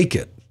 take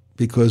it,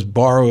 because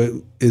borrow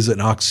it is an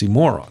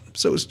oxymoron.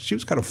 So she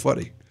was kind of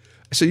funny.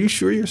 I said, you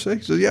sure you're sick?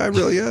 She said, yeah, I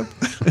really am.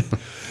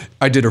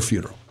 I did her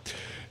funeral.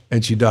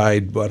 And she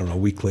died, I don't know, a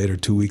week later,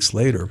 2 weeks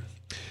later.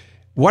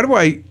 Why do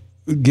I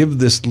give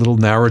this little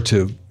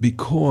narrative?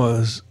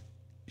 Because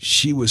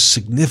she was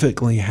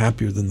significantly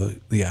happier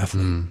than the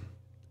athlete.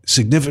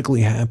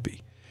 Significantly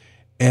happy.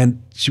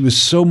 And she was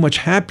so much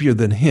happier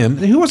than him.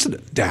 And he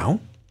wasn't down.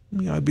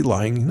 I'd be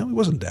lying. No, he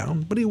wasn't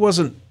down. But he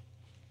wasn't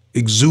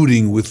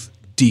exuding with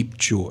deep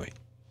joy.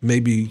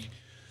 Maybe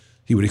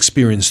he would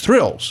experience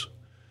thrills.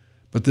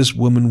 But this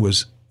woman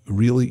was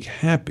really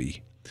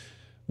happy.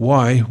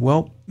 Why?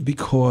 Well,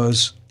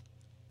 because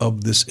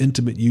of this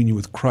intimate union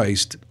with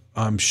Christ.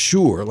 I'm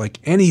sure, like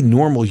any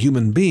normal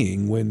human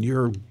being, when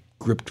you're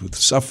gripped with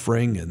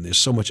suffering and there's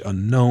so much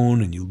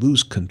unknown and you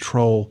lose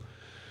control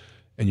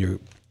and you're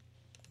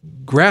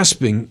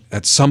grasping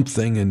at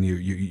something, and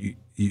you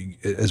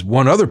as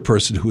one other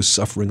person who is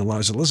suffering a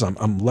lot, said, listen,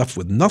 I'm left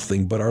with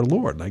nothing but our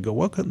Lord. And I go,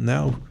 well,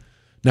 now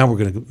we're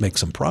going to make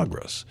some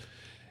progress.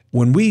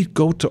 When we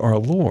go to our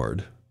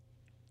Lord,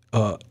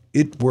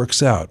 it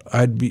works out.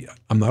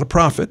 I'm not a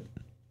prophet.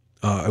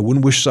 I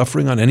wouldn't wish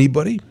suffering on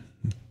anybody.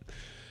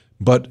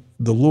 But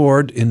the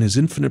Lord, in his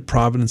infinite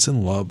providence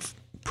and love,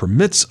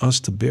 permits us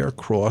to bear a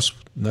cross.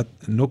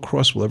 No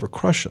cross will ever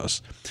crush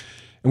us.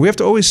 And we have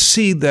to always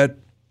see that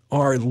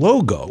our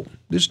logo,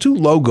 there's two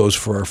logos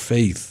for our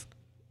faith.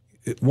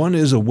 One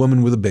is a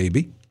woman with a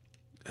baby,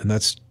 and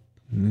that's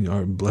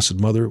our Blessed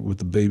Mother with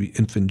the baby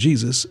infant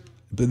Jesus.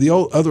 But the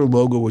other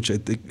logo, which I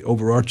think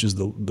overarches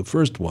the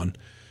first one,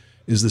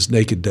 is this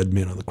naked dead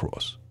man on the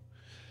cross.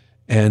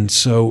 And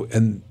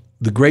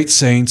the great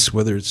saints,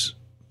 whether it's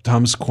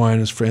Thomas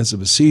Aquinas, Francis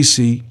of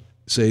Assisi,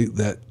 say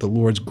that the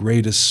Lord's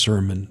greatest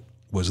sermon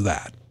was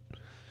that.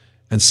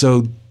 And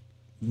so,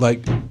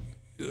 like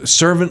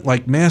servant,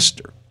 like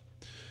master,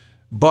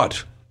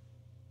 but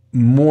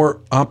more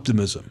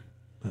optimism.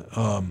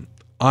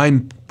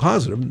 I'm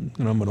positive,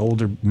 and I'm an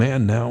older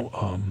man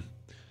now,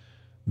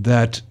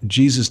 that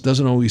Jesus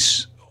doesn't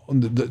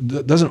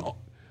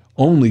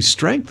only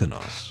strengthen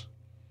us,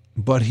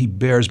 but he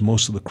bears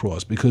most of the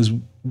cross, because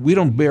we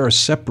don't bear a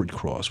separate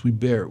cross. We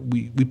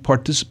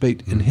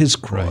participate in his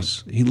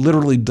cross. Right. He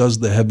literally does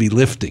the heavy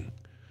lifting.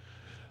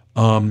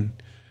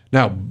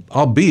 Now,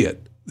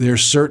 albeit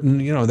there's certain,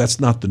 that's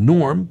not the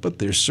norm, but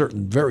there's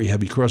certain very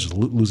heavy crosses,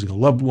 losing a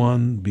loved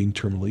one, being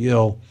terminally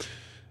ill.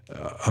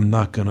 I'm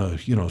not going to,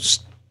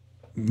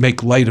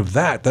 make light of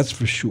that, that's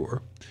for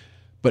sure.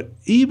 But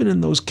even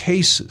in those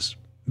cases,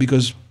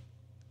 because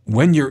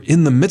when you're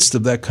in the midst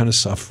of that kind of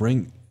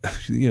suffering,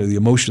 the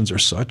emotions are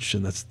such,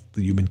 and that's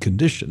the human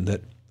condition,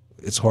 that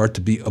it's hard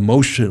to be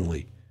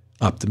emotionally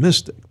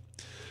optimistic.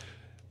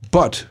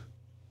 But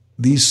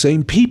these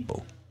same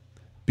people,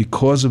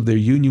 because of their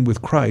union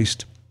with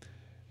Christ,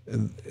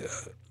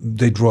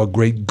 they draw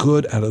great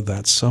good out of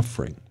that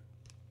suffering.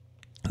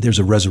 There's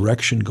a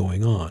resurrection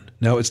going on.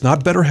 Now, it's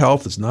not better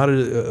health, it's not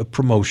a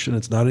promotion,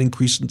 it's not an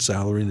increase in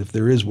salary, and if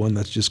there is one,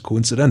 that's just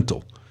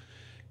coincidental.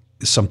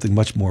 It's something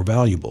much more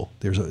valuable.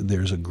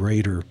 There's a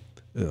greater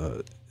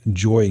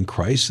joy in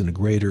Christ, and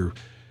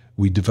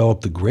we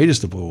develop the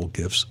greatest of all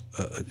gifts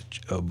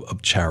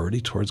of charity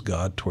towards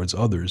God, towards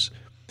others,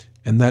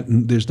 and that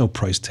there's no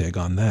price tag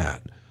on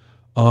that.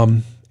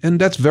 And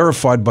that's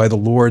verified by the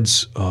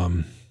Lord's,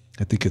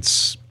 I think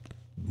it's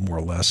more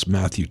or less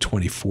Matthew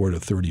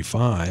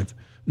 24-35,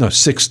 no,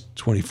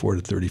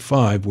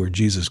 6:24-35, where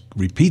Jesus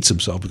repeats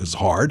himself because it's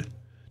hard.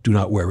 Do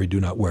not worry, do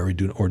not worry,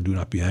 do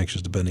not be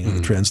anxious, depending on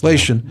the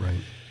translation. Yeah, right.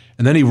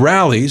 And then he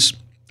rallies.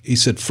 He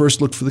said,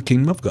 first look for the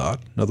kingdom of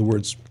God. In other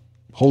words,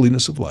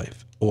 holiness of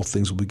life. All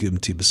things will be given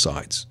to you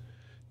besides.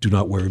 Do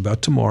not worry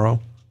about tomorrow.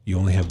 You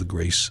only have the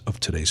grace of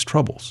today's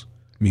troubles,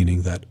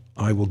 meaning that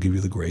I will give you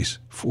the grace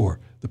for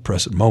the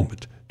present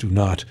moment. Do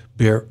not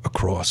bear a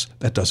cross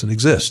that doesn't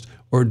exist,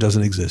 or it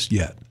doesn't exist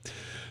yet.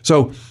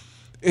 So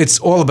it's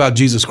all about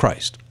Jesus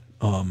Christ,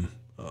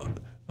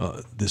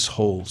 this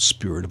whole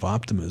spirit of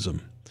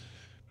optimism.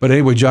 But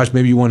anyway, Josh,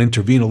 maybe you want to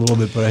intervene a little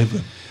bit, but I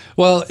have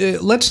Well,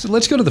 let's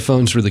go to the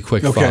phones really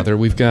quick, okay. Father.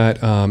 We've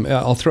got,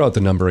 I'll throw out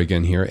the number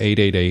again here,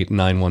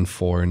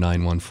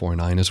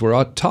 888-914-9149, as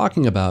we're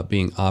talking about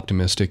being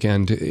optimistic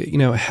and,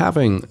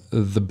 having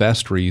the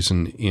best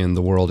reason in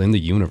the world, in the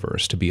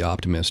universe, to be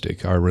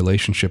optimistic, our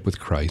relationship with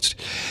Christ.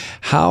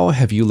 How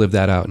have you lived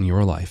that out in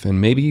your life? And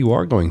maybe you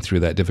are going through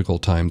that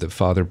difficult time that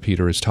Father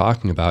Peter is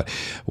talking about,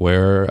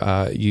 where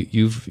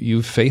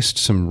you've faced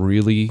some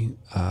really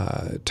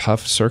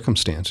tough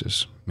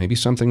circumstances. Maybe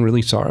something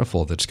really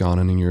sorrowful that's gone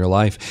on in your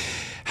life.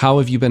 How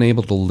have you been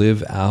able to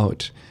live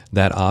out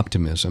that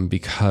optimism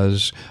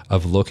because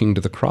of looking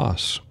to the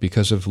cross,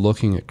 because of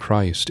looking at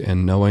Christ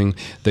and knowing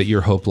that your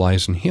hope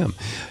lies in him?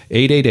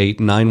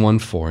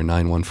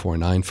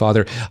 888-914-9149.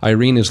 Father,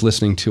 Irene is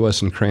listening to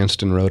us in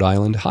Cranston, Rhode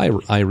Island. Hi,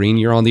 Irene.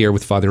 You're on the air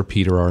with Father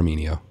Peter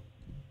Armenio.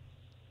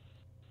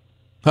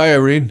 Hi,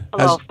 Irene.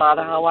 Hello,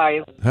 Father. How are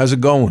you? How's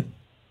it going?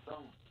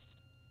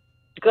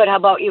 Good. How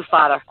about you,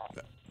 Father?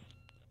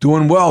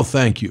 Doing well,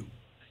 thank you.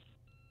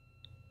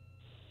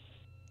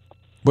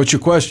 What's your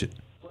question?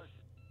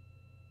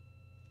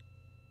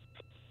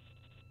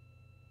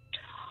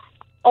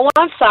 Oh,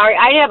 I'm sorry.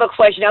 I have a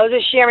question. I was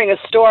just sharing a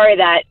story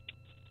that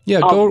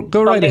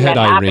go right ahead,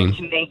 Irene.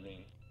 To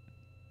me.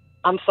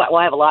 I'm sorry. Well,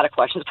 I have a lot of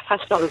questions, but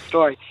that's another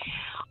story.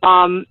 No,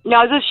 I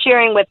was just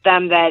sharing with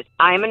them that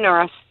I'm a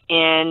nurse,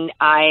 and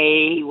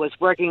I was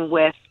working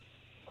with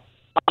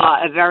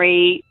a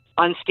very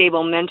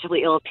unstable,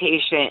 mentally ill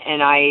patient,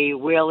 and I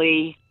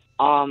really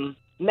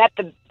met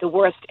the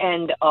worst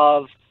end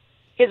of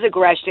his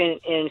aggression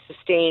and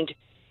sustained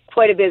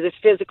quite a bit of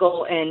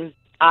physical and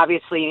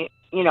obviously,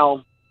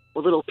 a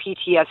little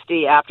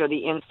PTSD after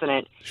the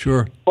incident.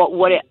 Sure. But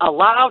what it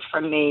allowed for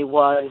me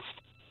was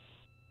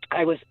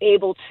I was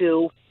able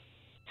to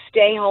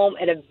stay home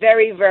at a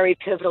very, very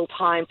pivotal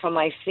time for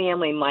my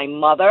family. My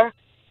mother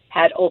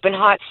had open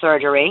heart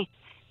surgery,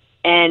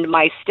 and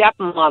my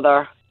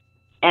stepmother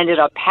ended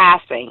up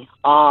passing.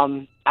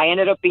 I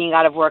ended up being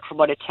out of work for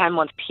about a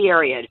 10-month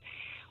period,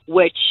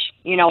 which,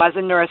 as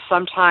a nurse,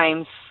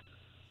 sometimes,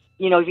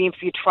 even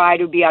if you try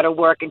to be out of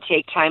work and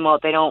take time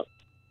out, they don't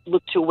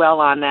look too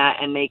well on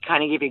that, and they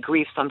kind of give you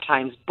grief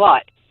sometimes.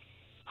 But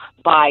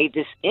by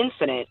this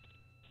incident,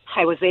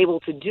 I was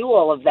able to do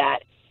all of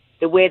that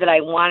the way that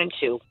I wanted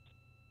to,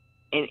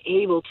 and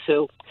able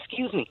to,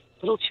 a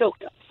little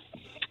choked up,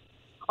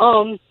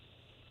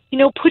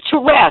 put to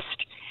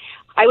rest.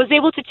 I was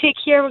able to take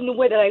care of him the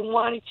way that I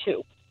wanted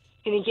to,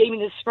 and he gave me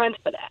the strength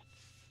for that.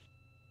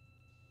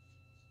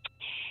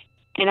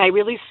 And I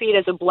really see it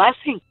as a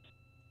blessing.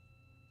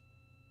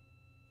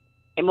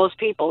 And most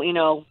people,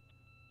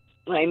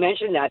 when I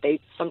mention that, they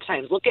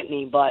sometimes look at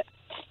me, but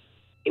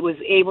it was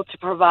able to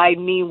provide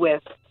me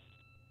with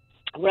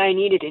what I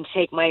needed and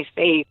take my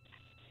faith,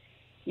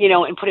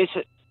 and put it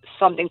to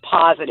something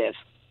positive.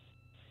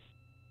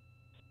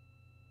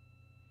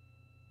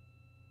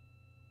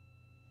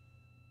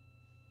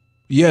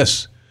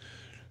 Yes.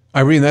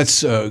 Irene,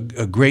 that's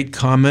a great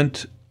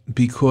comment,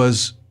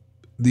 because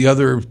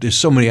there's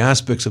so many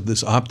aspects of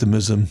this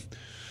optimism.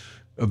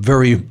 A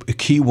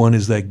key one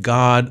is that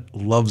God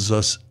loves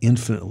us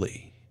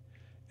infinitely,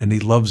 and he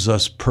loves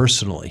us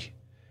personally.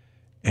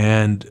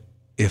 And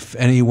if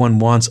anyone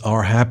wants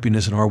our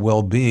happiness and our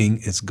well-being,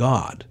 it's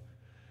God.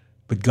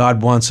 But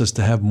God wants us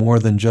to have more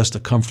than just a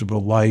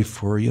comfortable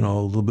life or, a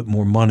little bit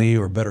more money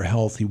or better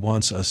health. He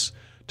wants us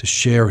to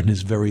share in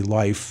his very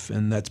life,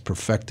 and that's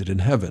perfected in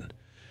heaven.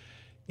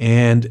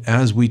 And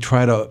as we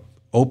try to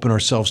open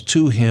ourselves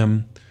to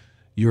him,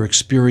 your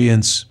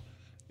experience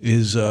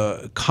is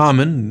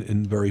common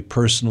in very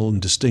personal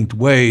and distinct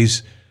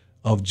ways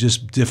of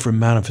just different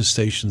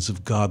manifestations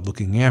of God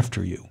looking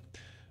after you.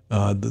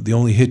 The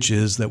only hitch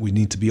is that we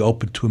need to be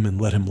open to him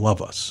and let him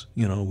love us.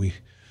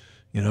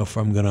 If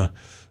I'm going to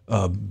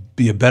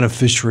be a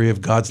beneficiary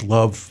of God's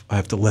love, I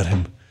have to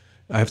open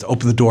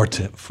the door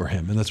for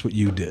him, and that's what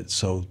you did.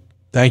 So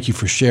thank you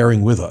for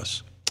sharing with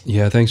us.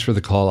 Yeah, thanks for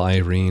the call,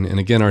 Irene. And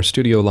again, our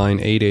studio line,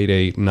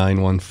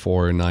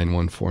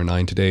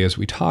 888-914-9149 today, as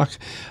we talk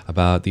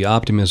about the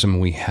optimism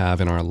we have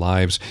in our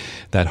lives,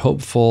 that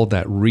hopeful,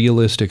 that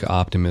realistic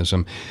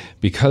optimism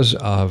because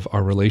of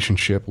our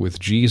relationship with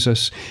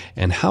Jesus,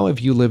 and how have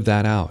you lived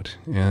that out?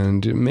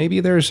 And maybe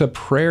there's a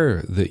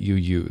prayer that you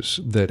use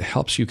that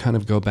helps you kind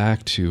of go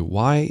back to,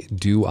 why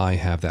do I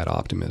have that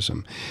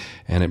optimism?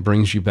 And it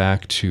brings you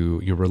back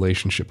to your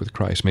relationship with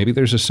Christ. Maybe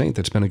there's a saint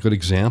that's been a good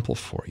example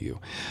for you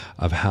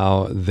of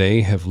how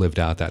they have lived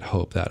out that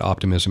hope, that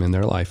optimism in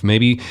their life.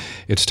 Maybe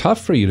it's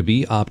tough for you to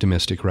be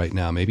optimistic right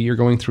now. Maybe you're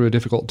going through a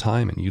difficult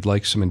time and you'd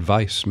like some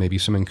advice, maybe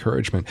some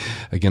encouragement.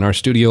 Again, our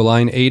studio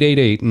line,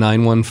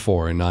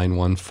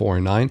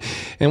 888-914-9149.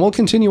 And we'll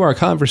continue our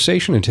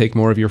conversation and take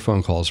more of your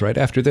phone calls right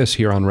after this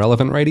here on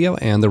Relevant Radio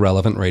and the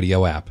Relevant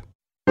Radio app.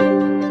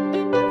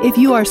 If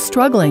you are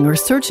struggling or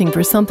searching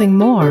for something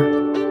more,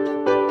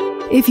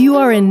 if you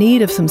are in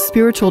need of some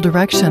spiritual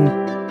direction,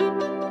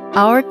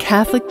 our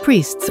Catholic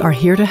priests are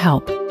here to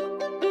help.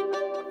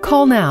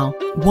 Call now,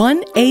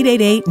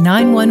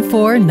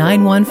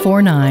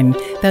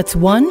 1-888-914-9149. That's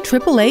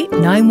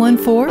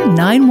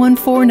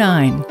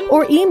 1-888-914-9149.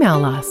 Or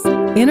email us,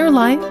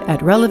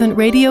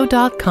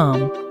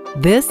 innerlife@relevantradio.com.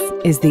 This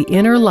is The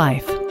Inner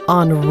Life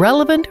on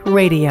Relevant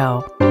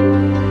Radio.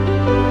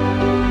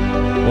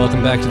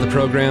 Welcome back to the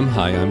program.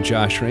 Hi, I'm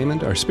Josh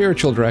Raymond, our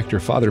spiritual director,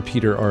 Father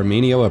Peter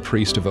Armenio, a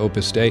priest of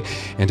Opus Dei.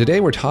 And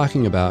today we're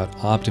talking about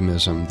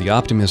optimism, the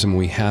optimism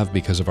we have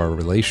because of our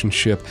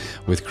relationship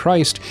with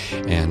Christ.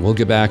 And we'll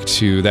get back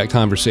to that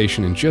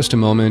conversation in just a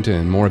moment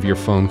and more of your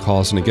phone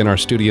calls. And again, our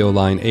studio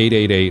line,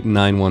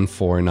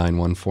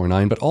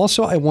 888-914-9149. But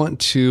also I want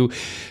to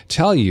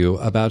tell you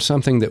about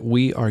something that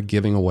we are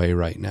giving away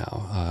right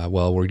now.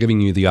 We're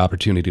giving you the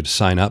opportunity to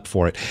sign up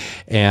for it.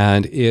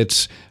 And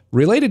it's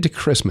related to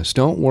Christmas.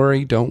 Don't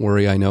worry.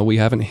 I know we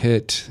haven't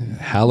hit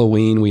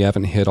Halloween. We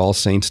haven't hit All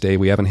Saints Day.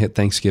 We haven't hit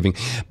Thanksgiving.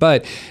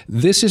 But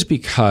this is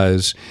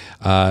because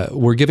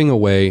we're giving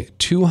away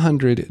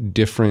 200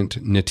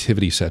 different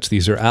nativity sets.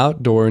 These are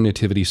outdoor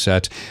nativity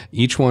sets,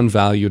 each one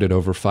valued at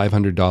over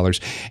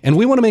 $500. And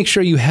we want to make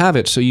sure you have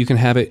it so you can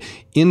have it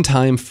in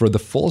time for the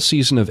full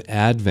season of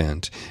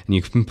Advent. And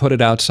you can put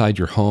it outside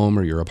your home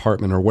or your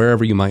apartment or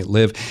wherever you might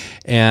live.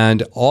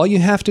 And all you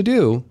have to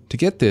do to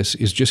get this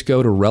is just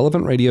go to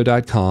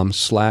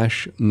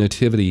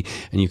relevantradio.com/nativity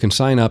and you can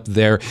sign up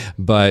there.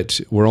 But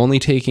we're only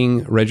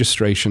taking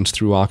registrations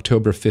through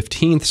October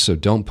 15th, so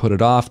don't put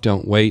it off.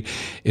 Don't wait.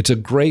 It's a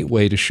great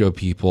way to show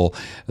people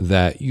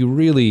that you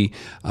really,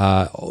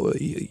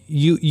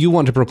 you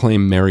want to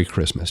proclaim Merry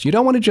Christmas. You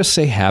don't want to just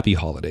say Happy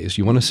Holidays.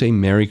 You want to say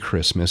Merry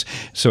Christmas.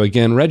 So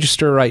again,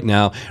 register right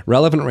now,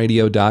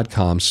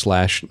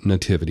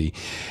 relevantradio.com/nativity.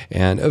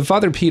 And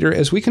Father Peter,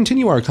 as we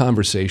continue our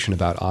conversation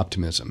about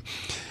optimism,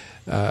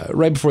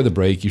 right before the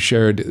break, you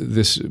shared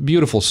this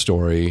beautiful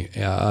story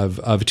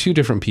of two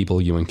different people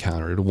you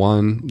encountered.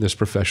 One, this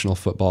professional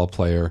football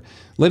player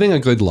living a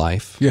good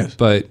life, yes,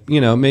 but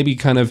maybe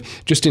kind of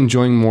just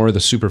enjoying more of the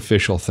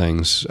superficial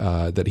things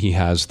that he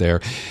has there.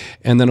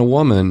 And then a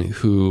woman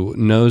who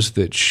knows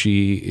that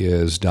she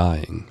is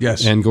dying,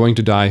 yes, and going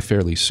to die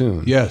fairly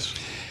soon. Yes.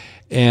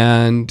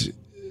 And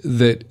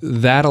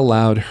that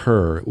allowed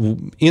her,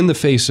 in the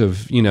face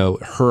of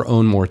her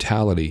own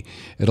mortality,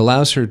 it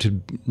allows her to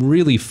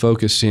really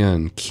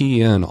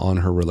key in on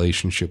her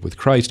relationship with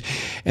Christ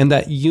and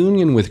that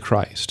union with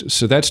Christ.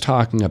 So that's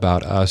talking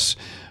about us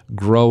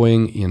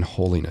growing in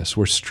holiness.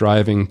 We're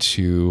striving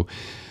to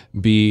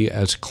be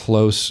as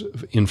close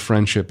in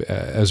friendship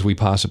as we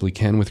possibly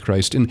can with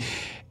Christ. And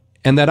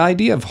that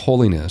idea of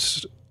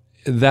holiness,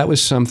 that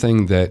was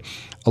something that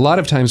a lot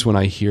of times when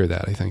I hear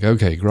that, I think,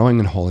 okay, growing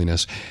in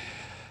holiness,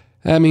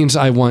 that means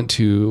I want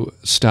to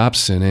stop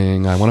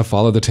sinning. I want to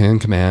follow the 10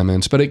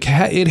 Commandments. But it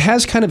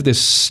has kind of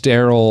this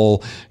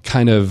sterile,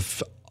 kind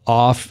of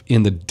off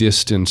in the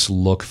distance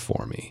look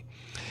for me.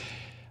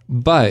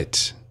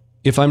 But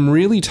if I'm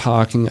really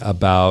talking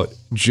about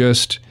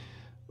just,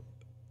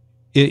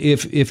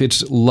 if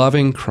it's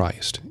loving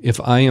Christ, if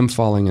I am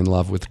falling in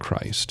love with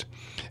Christ,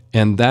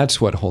 and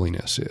that's what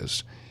holiness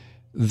is,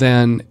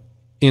 then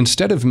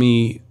instead of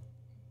me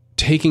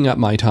taking up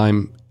my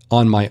time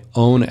on my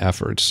own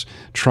efforts,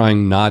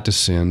 trying not to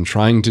sin,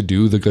 trying to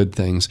do the good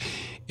things,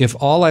 if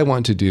all I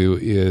want to do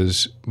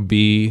is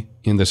be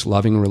in this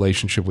loving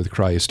relationship with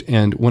Christ,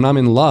 and when I'm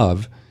in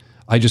love,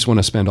 I just want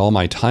to spend all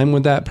my time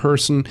with that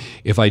person.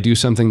 If I do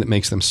something that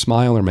makes them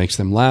smile or makes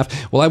them laugh,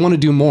 well, I want to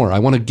do more. I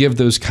want to give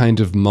those kind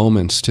of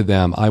moments to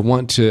them. I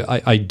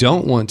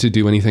don't want to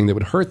do anything that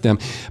would hurt them.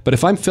 But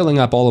if I'm filling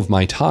up all of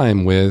my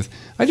time with,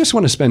 I just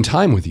want to spend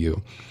time with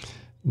you,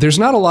 there's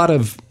not a lot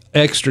of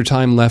extra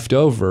time left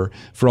over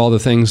for all the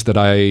things that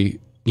I,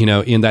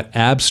 in that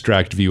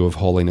abstract view of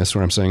holiness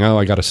where I'm saying, oh,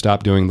 I got to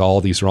stop doing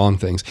all these wrong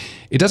things.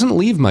 It doesn't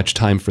leave much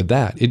time for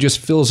that. It just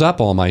fills up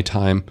all my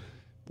time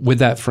with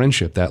that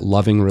friendship, that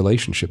loving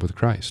relationship with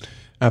Christ.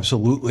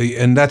 Absolutely.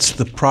 And that's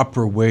the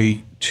proper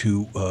way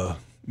to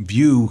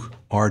view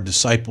our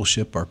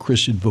discipleship, our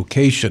Christian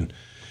vocation.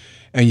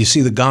 And you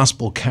see the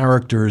gospel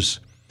characters,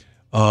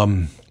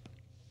 holiness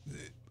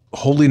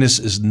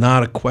is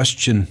not a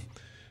question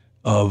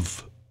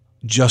of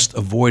just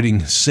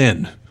avoiding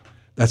sin.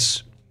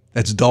 That's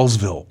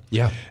Dullsville.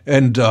 Yeah.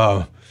 And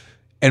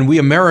we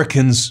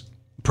Americans,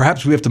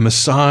 perhaps we have to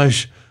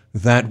massage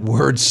that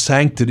word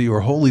sanctity or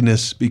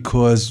holiness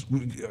because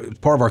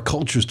part of our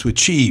culture is to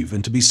achieve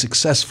and to be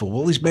successful.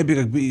 Well, at least maybe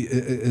I could be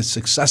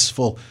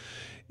successful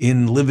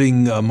in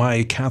living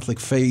my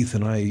Catholic faith,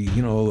 and I,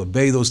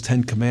 obey those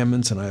 10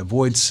 Commandments, and I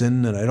avoid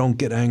sin, and I don't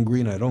get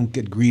angry, and I don't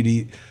get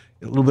greedy.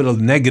 A little bit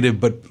of negative,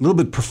 but a little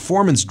bit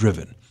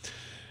performance-driven.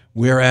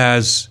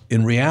 Whereas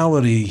in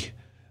reality,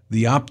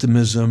 the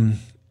optimism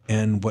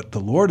and what the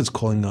Lord is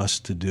calling us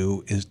to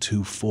do is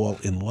to fall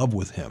in love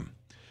with Him.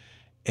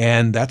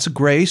 And that's a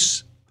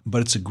grace,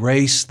 but it's a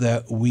grace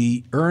that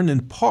we earn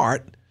in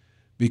part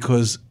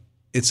because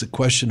it's a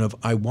question of,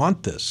 I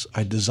want this,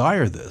 I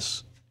desire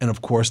this. And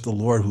of course, the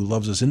Lord, who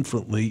loves us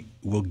infinitely,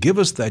 will give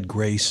us that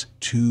grace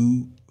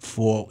to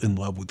fall in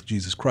love with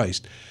Jesus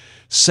Christ.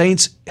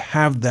 Saints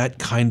have that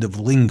kind of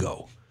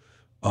lingo.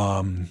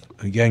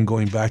 Again,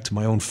 going back to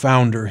my own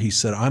founder, he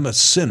said, I'm a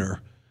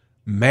sinner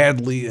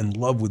madly in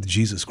love with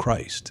Jesus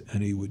Christ.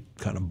 And he would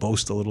kind of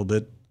boast a little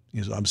bit.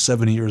 He said, I'm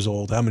 70 years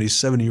old. How many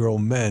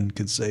 70-year-old men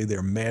could say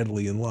they're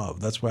madly in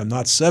love? That's why I'm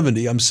not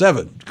 70, I'm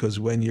 7, because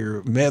when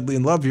you're madly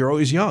in love, you're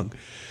always young.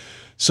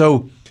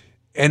 So,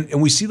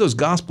 and we see those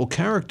gospel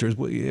characters,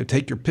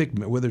 take your pick,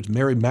 whether it's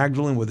Mary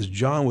Magdalene, whether it's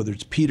John, whether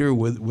it's Peter,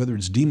 whether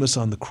it's Demas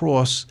on the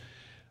cross,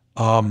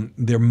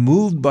 they're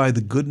moved by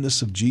the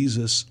goodness of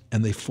Jesus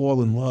and they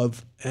fall in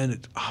love.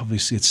 And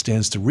obviously it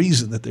stands to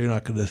reason that they're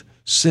not going to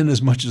sin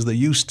as much as they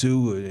used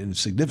to in a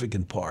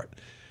significant part.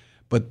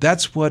 But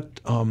that's what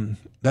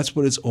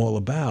it's all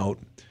about.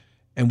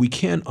 And we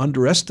can't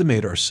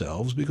underestimate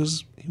ourselves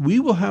because we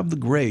will have the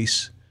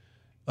grace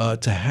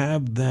to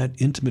have that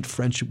intimate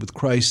friendship with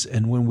Christ.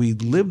 And when we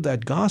live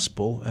that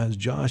gospel, as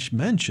Josh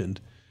mentioned,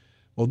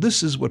 well,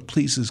 this is what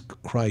pleases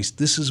Christ.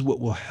 This is what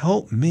will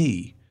help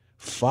me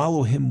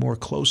follow him more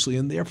closely.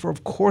 And therefore,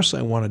 of course,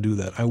 I want to do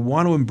that. I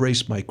want to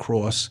embrace my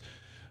cross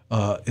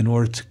in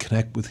order to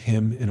connect with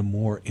him in a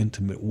more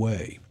intimate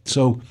way.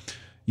 So,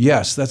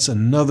 yes, that's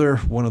another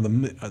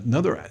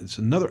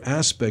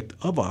aspect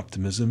of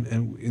optimism.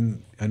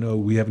 And I know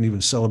we haven't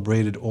even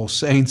celebrated All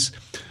Saints,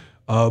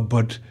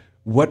 but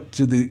what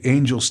do the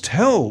angels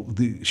tell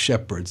the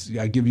shepherds?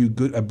 I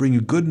bring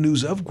you good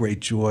news of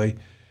great joy.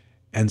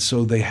 And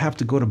so they have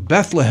to go to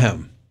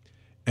Bethlehem.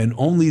 And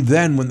only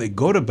then, when they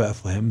go to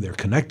Bethlehem, they're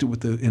connected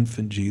with the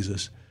infant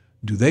Jesus,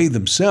 do they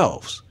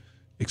themselves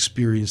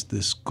experience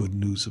this good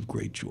news of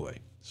great joy.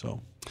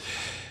 So,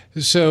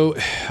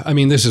 I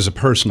mean, this is a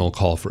personal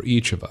call for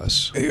each of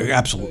us.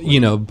 Absolutely.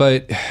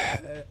 But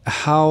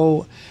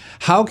how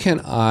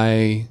can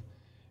I,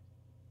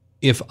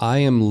 if I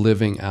am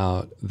living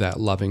out that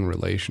loving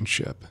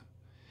relationship,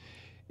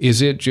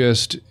 is it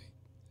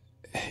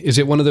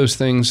one of those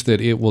things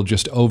that it will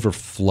just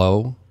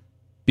overflow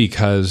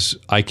because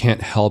I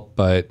can't help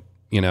but,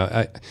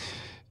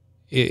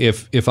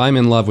 if I'm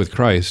in love with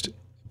Christ,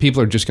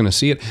 people are just going to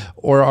see it?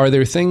 Or are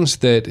there things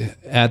that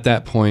at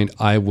that point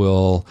I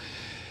will,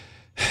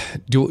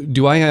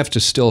 do I have to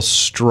still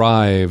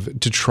strive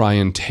to try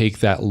and take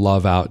that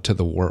love out to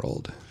the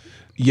world?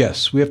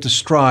 Yes, we have to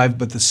strive,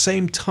 but at the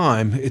same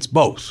time, it's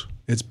both.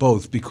 It's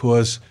both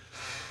because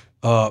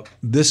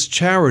this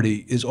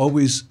charity is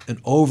always an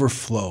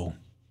overflow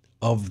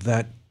of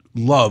that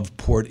love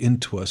poured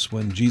into us.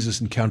 When Jesus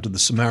encountered the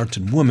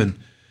Samaritan woman,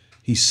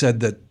 he said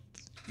that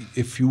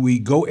if we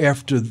go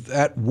after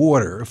that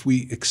water, if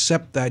we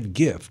accept that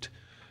gift,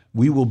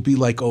 we will be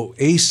like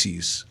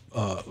oases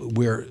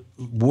where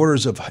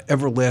waters of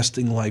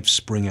everlasting life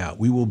spring out.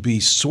 We will be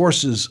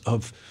sources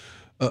of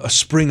a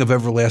spring of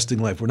everlasting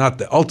life. We're not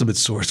the ultimate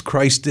source,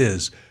 Christ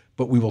is,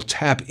 but we will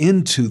tap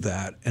into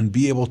that and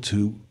be able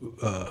to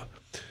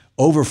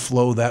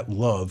overflow that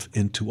love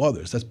into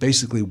others. That's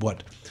basically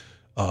what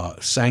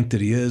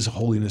sanctity is,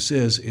 holiness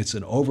is. It's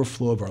an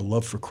overflow of our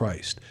love for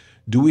Christ.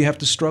 Do we have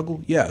to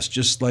struggle? Yes,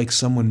 just like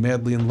someone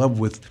madly in love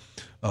with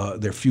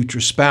their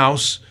future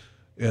spouse.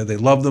 They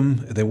love them,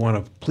 they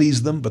want to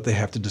please them, but they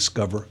have to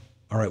discover,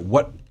 all right,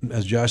 what,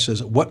 as Josh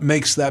says, what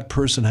makes that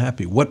person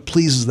happy? What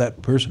pleases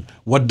that person?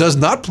 What does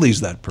not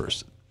please that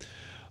person?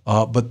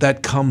 But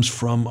that comes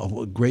from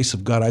a grace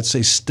of God. I'd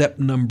say step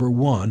number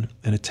one,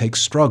 and it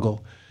takes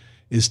struggle,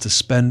 is to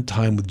spend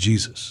time with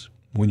Jesus.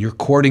 When you're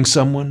courting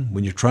someone,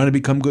 when you're trying to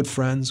become good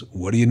friends,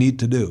 what do you need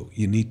to do?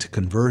 You need to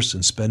converse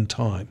and spend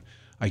time.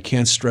 I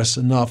can't stress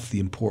enough the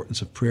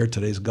importance of prayer.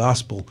 Today's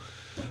gospel,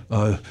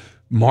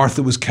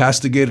 Martha was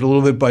castigated a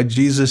little bit by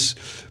Jesus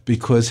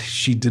because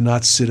she did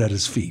not sit at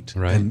his feet.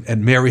 Right.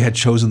 And Mary had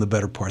chosen the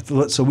better part.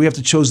 So we have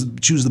to choose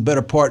the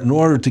better part in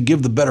order to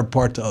give the better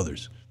part to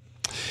others.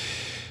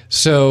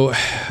 So,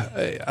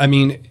 I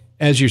mean,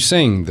 as you're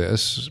saying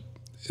this,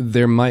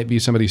 there might be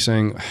somebody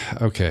saying,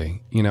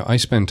 okay, I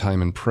spend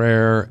time in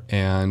prayer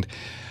and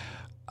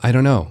I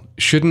don't know,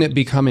 shouldn't it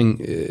be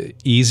coming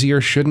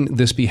easier? Shouldn't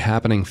this be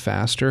happening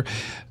faster?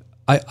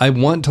 I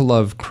want to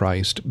love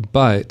Christ,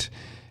 but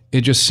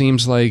it just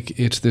seems like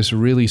it's this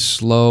really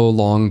slow,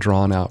 long,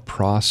 drawn-out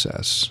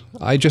process.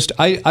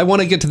 I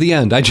want to get to the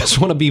end. I just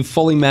want to be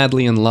fully,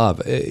 madly in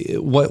love.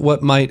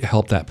 What might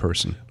help that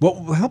person?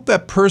 What will help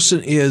that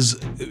person is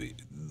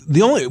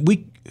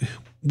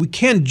we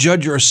can't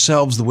judge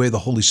ourselves the way the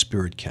Holy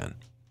Spirit can,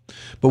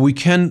 but we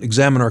can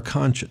examine our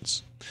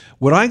conscience.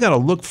 What I got to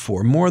look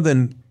for, more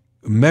than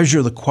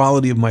measure the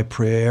quality of my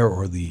prayer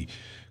or the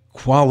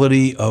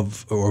quality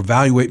of, or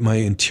evaluate my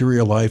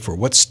interior life or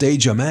what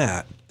stage I'm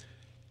at,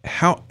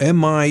 how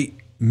am I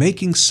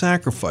making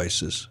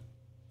sacrifices,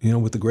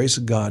 with the grace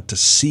of God to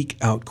seek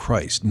out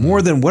Christ?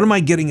 More than what am I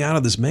getting out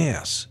of this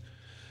Mass?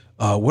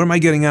 What am I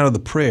getting out of the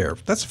prayer?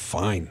 That's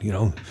fine,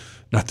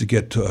 not to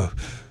get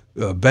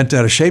bent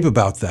out of shape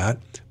about that,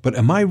 but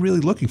am I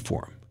really looking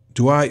for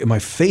Him? Am I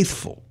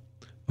faithful?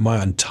 Am I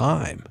on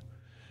time?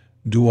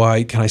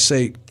 Can I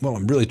say, well,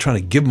 I'm really trying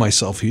to give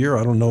myself here.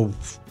 I don't know,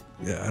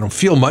 I don't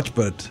feel much,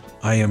 but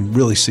I am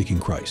really seeking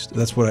Christ.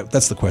 That's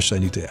the question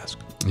I need to ask.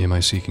 Am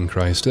I seeking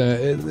Christ?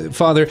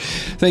 Father,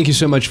 thank you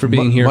so much for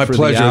being here. My for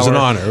pleasure. The hour. It was an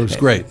honor. It was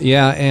great.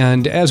 Yeah,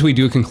 and as we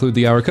do conclude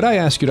the hour, could I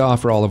ask you to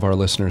offer all of our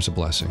listeners a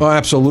blessing? Oh,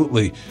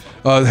 absolutely.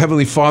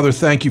 Heavenly Father,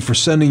 thank you for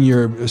sending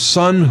your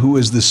Son, who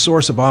is the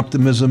source of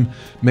optimism.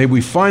 May we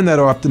find that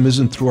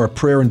optimism through our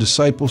prayer and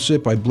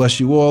discipleship. I bless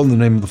you all in the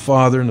name of the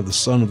Father, and of the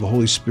Son, and of the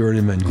Holy Spirit.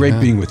 Amen. Great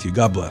being with you.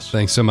 God bless.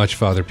 Thanks so much,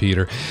 Father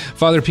Peter.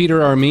 Father Peter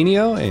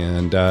Armenio,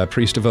 and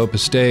priest of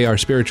Opus Dei, our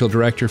spiritual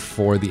director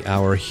for the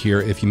hour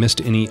here. If you missed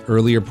any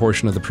earlier earlier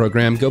portion of the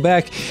program, go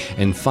back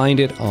and find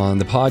it on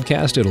the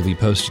podcast. It'll be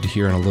posted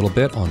here in a little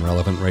bit on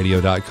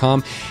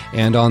relevantradio.com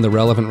and on the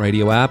Relevant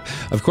Radio app.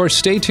 Of course,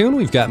 stay tuned.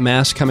 We've got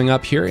Mass coming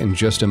up here in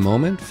just a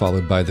moment,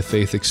 followed by The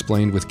Faith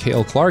Explained with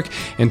Cale Clark.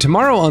 And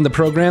tomorrow on the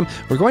program,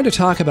 we're going to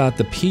talk about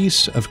the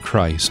peace of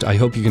Christ. I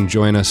hope you can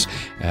join us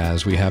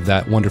as we have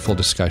that wonderful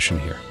discussion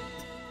here.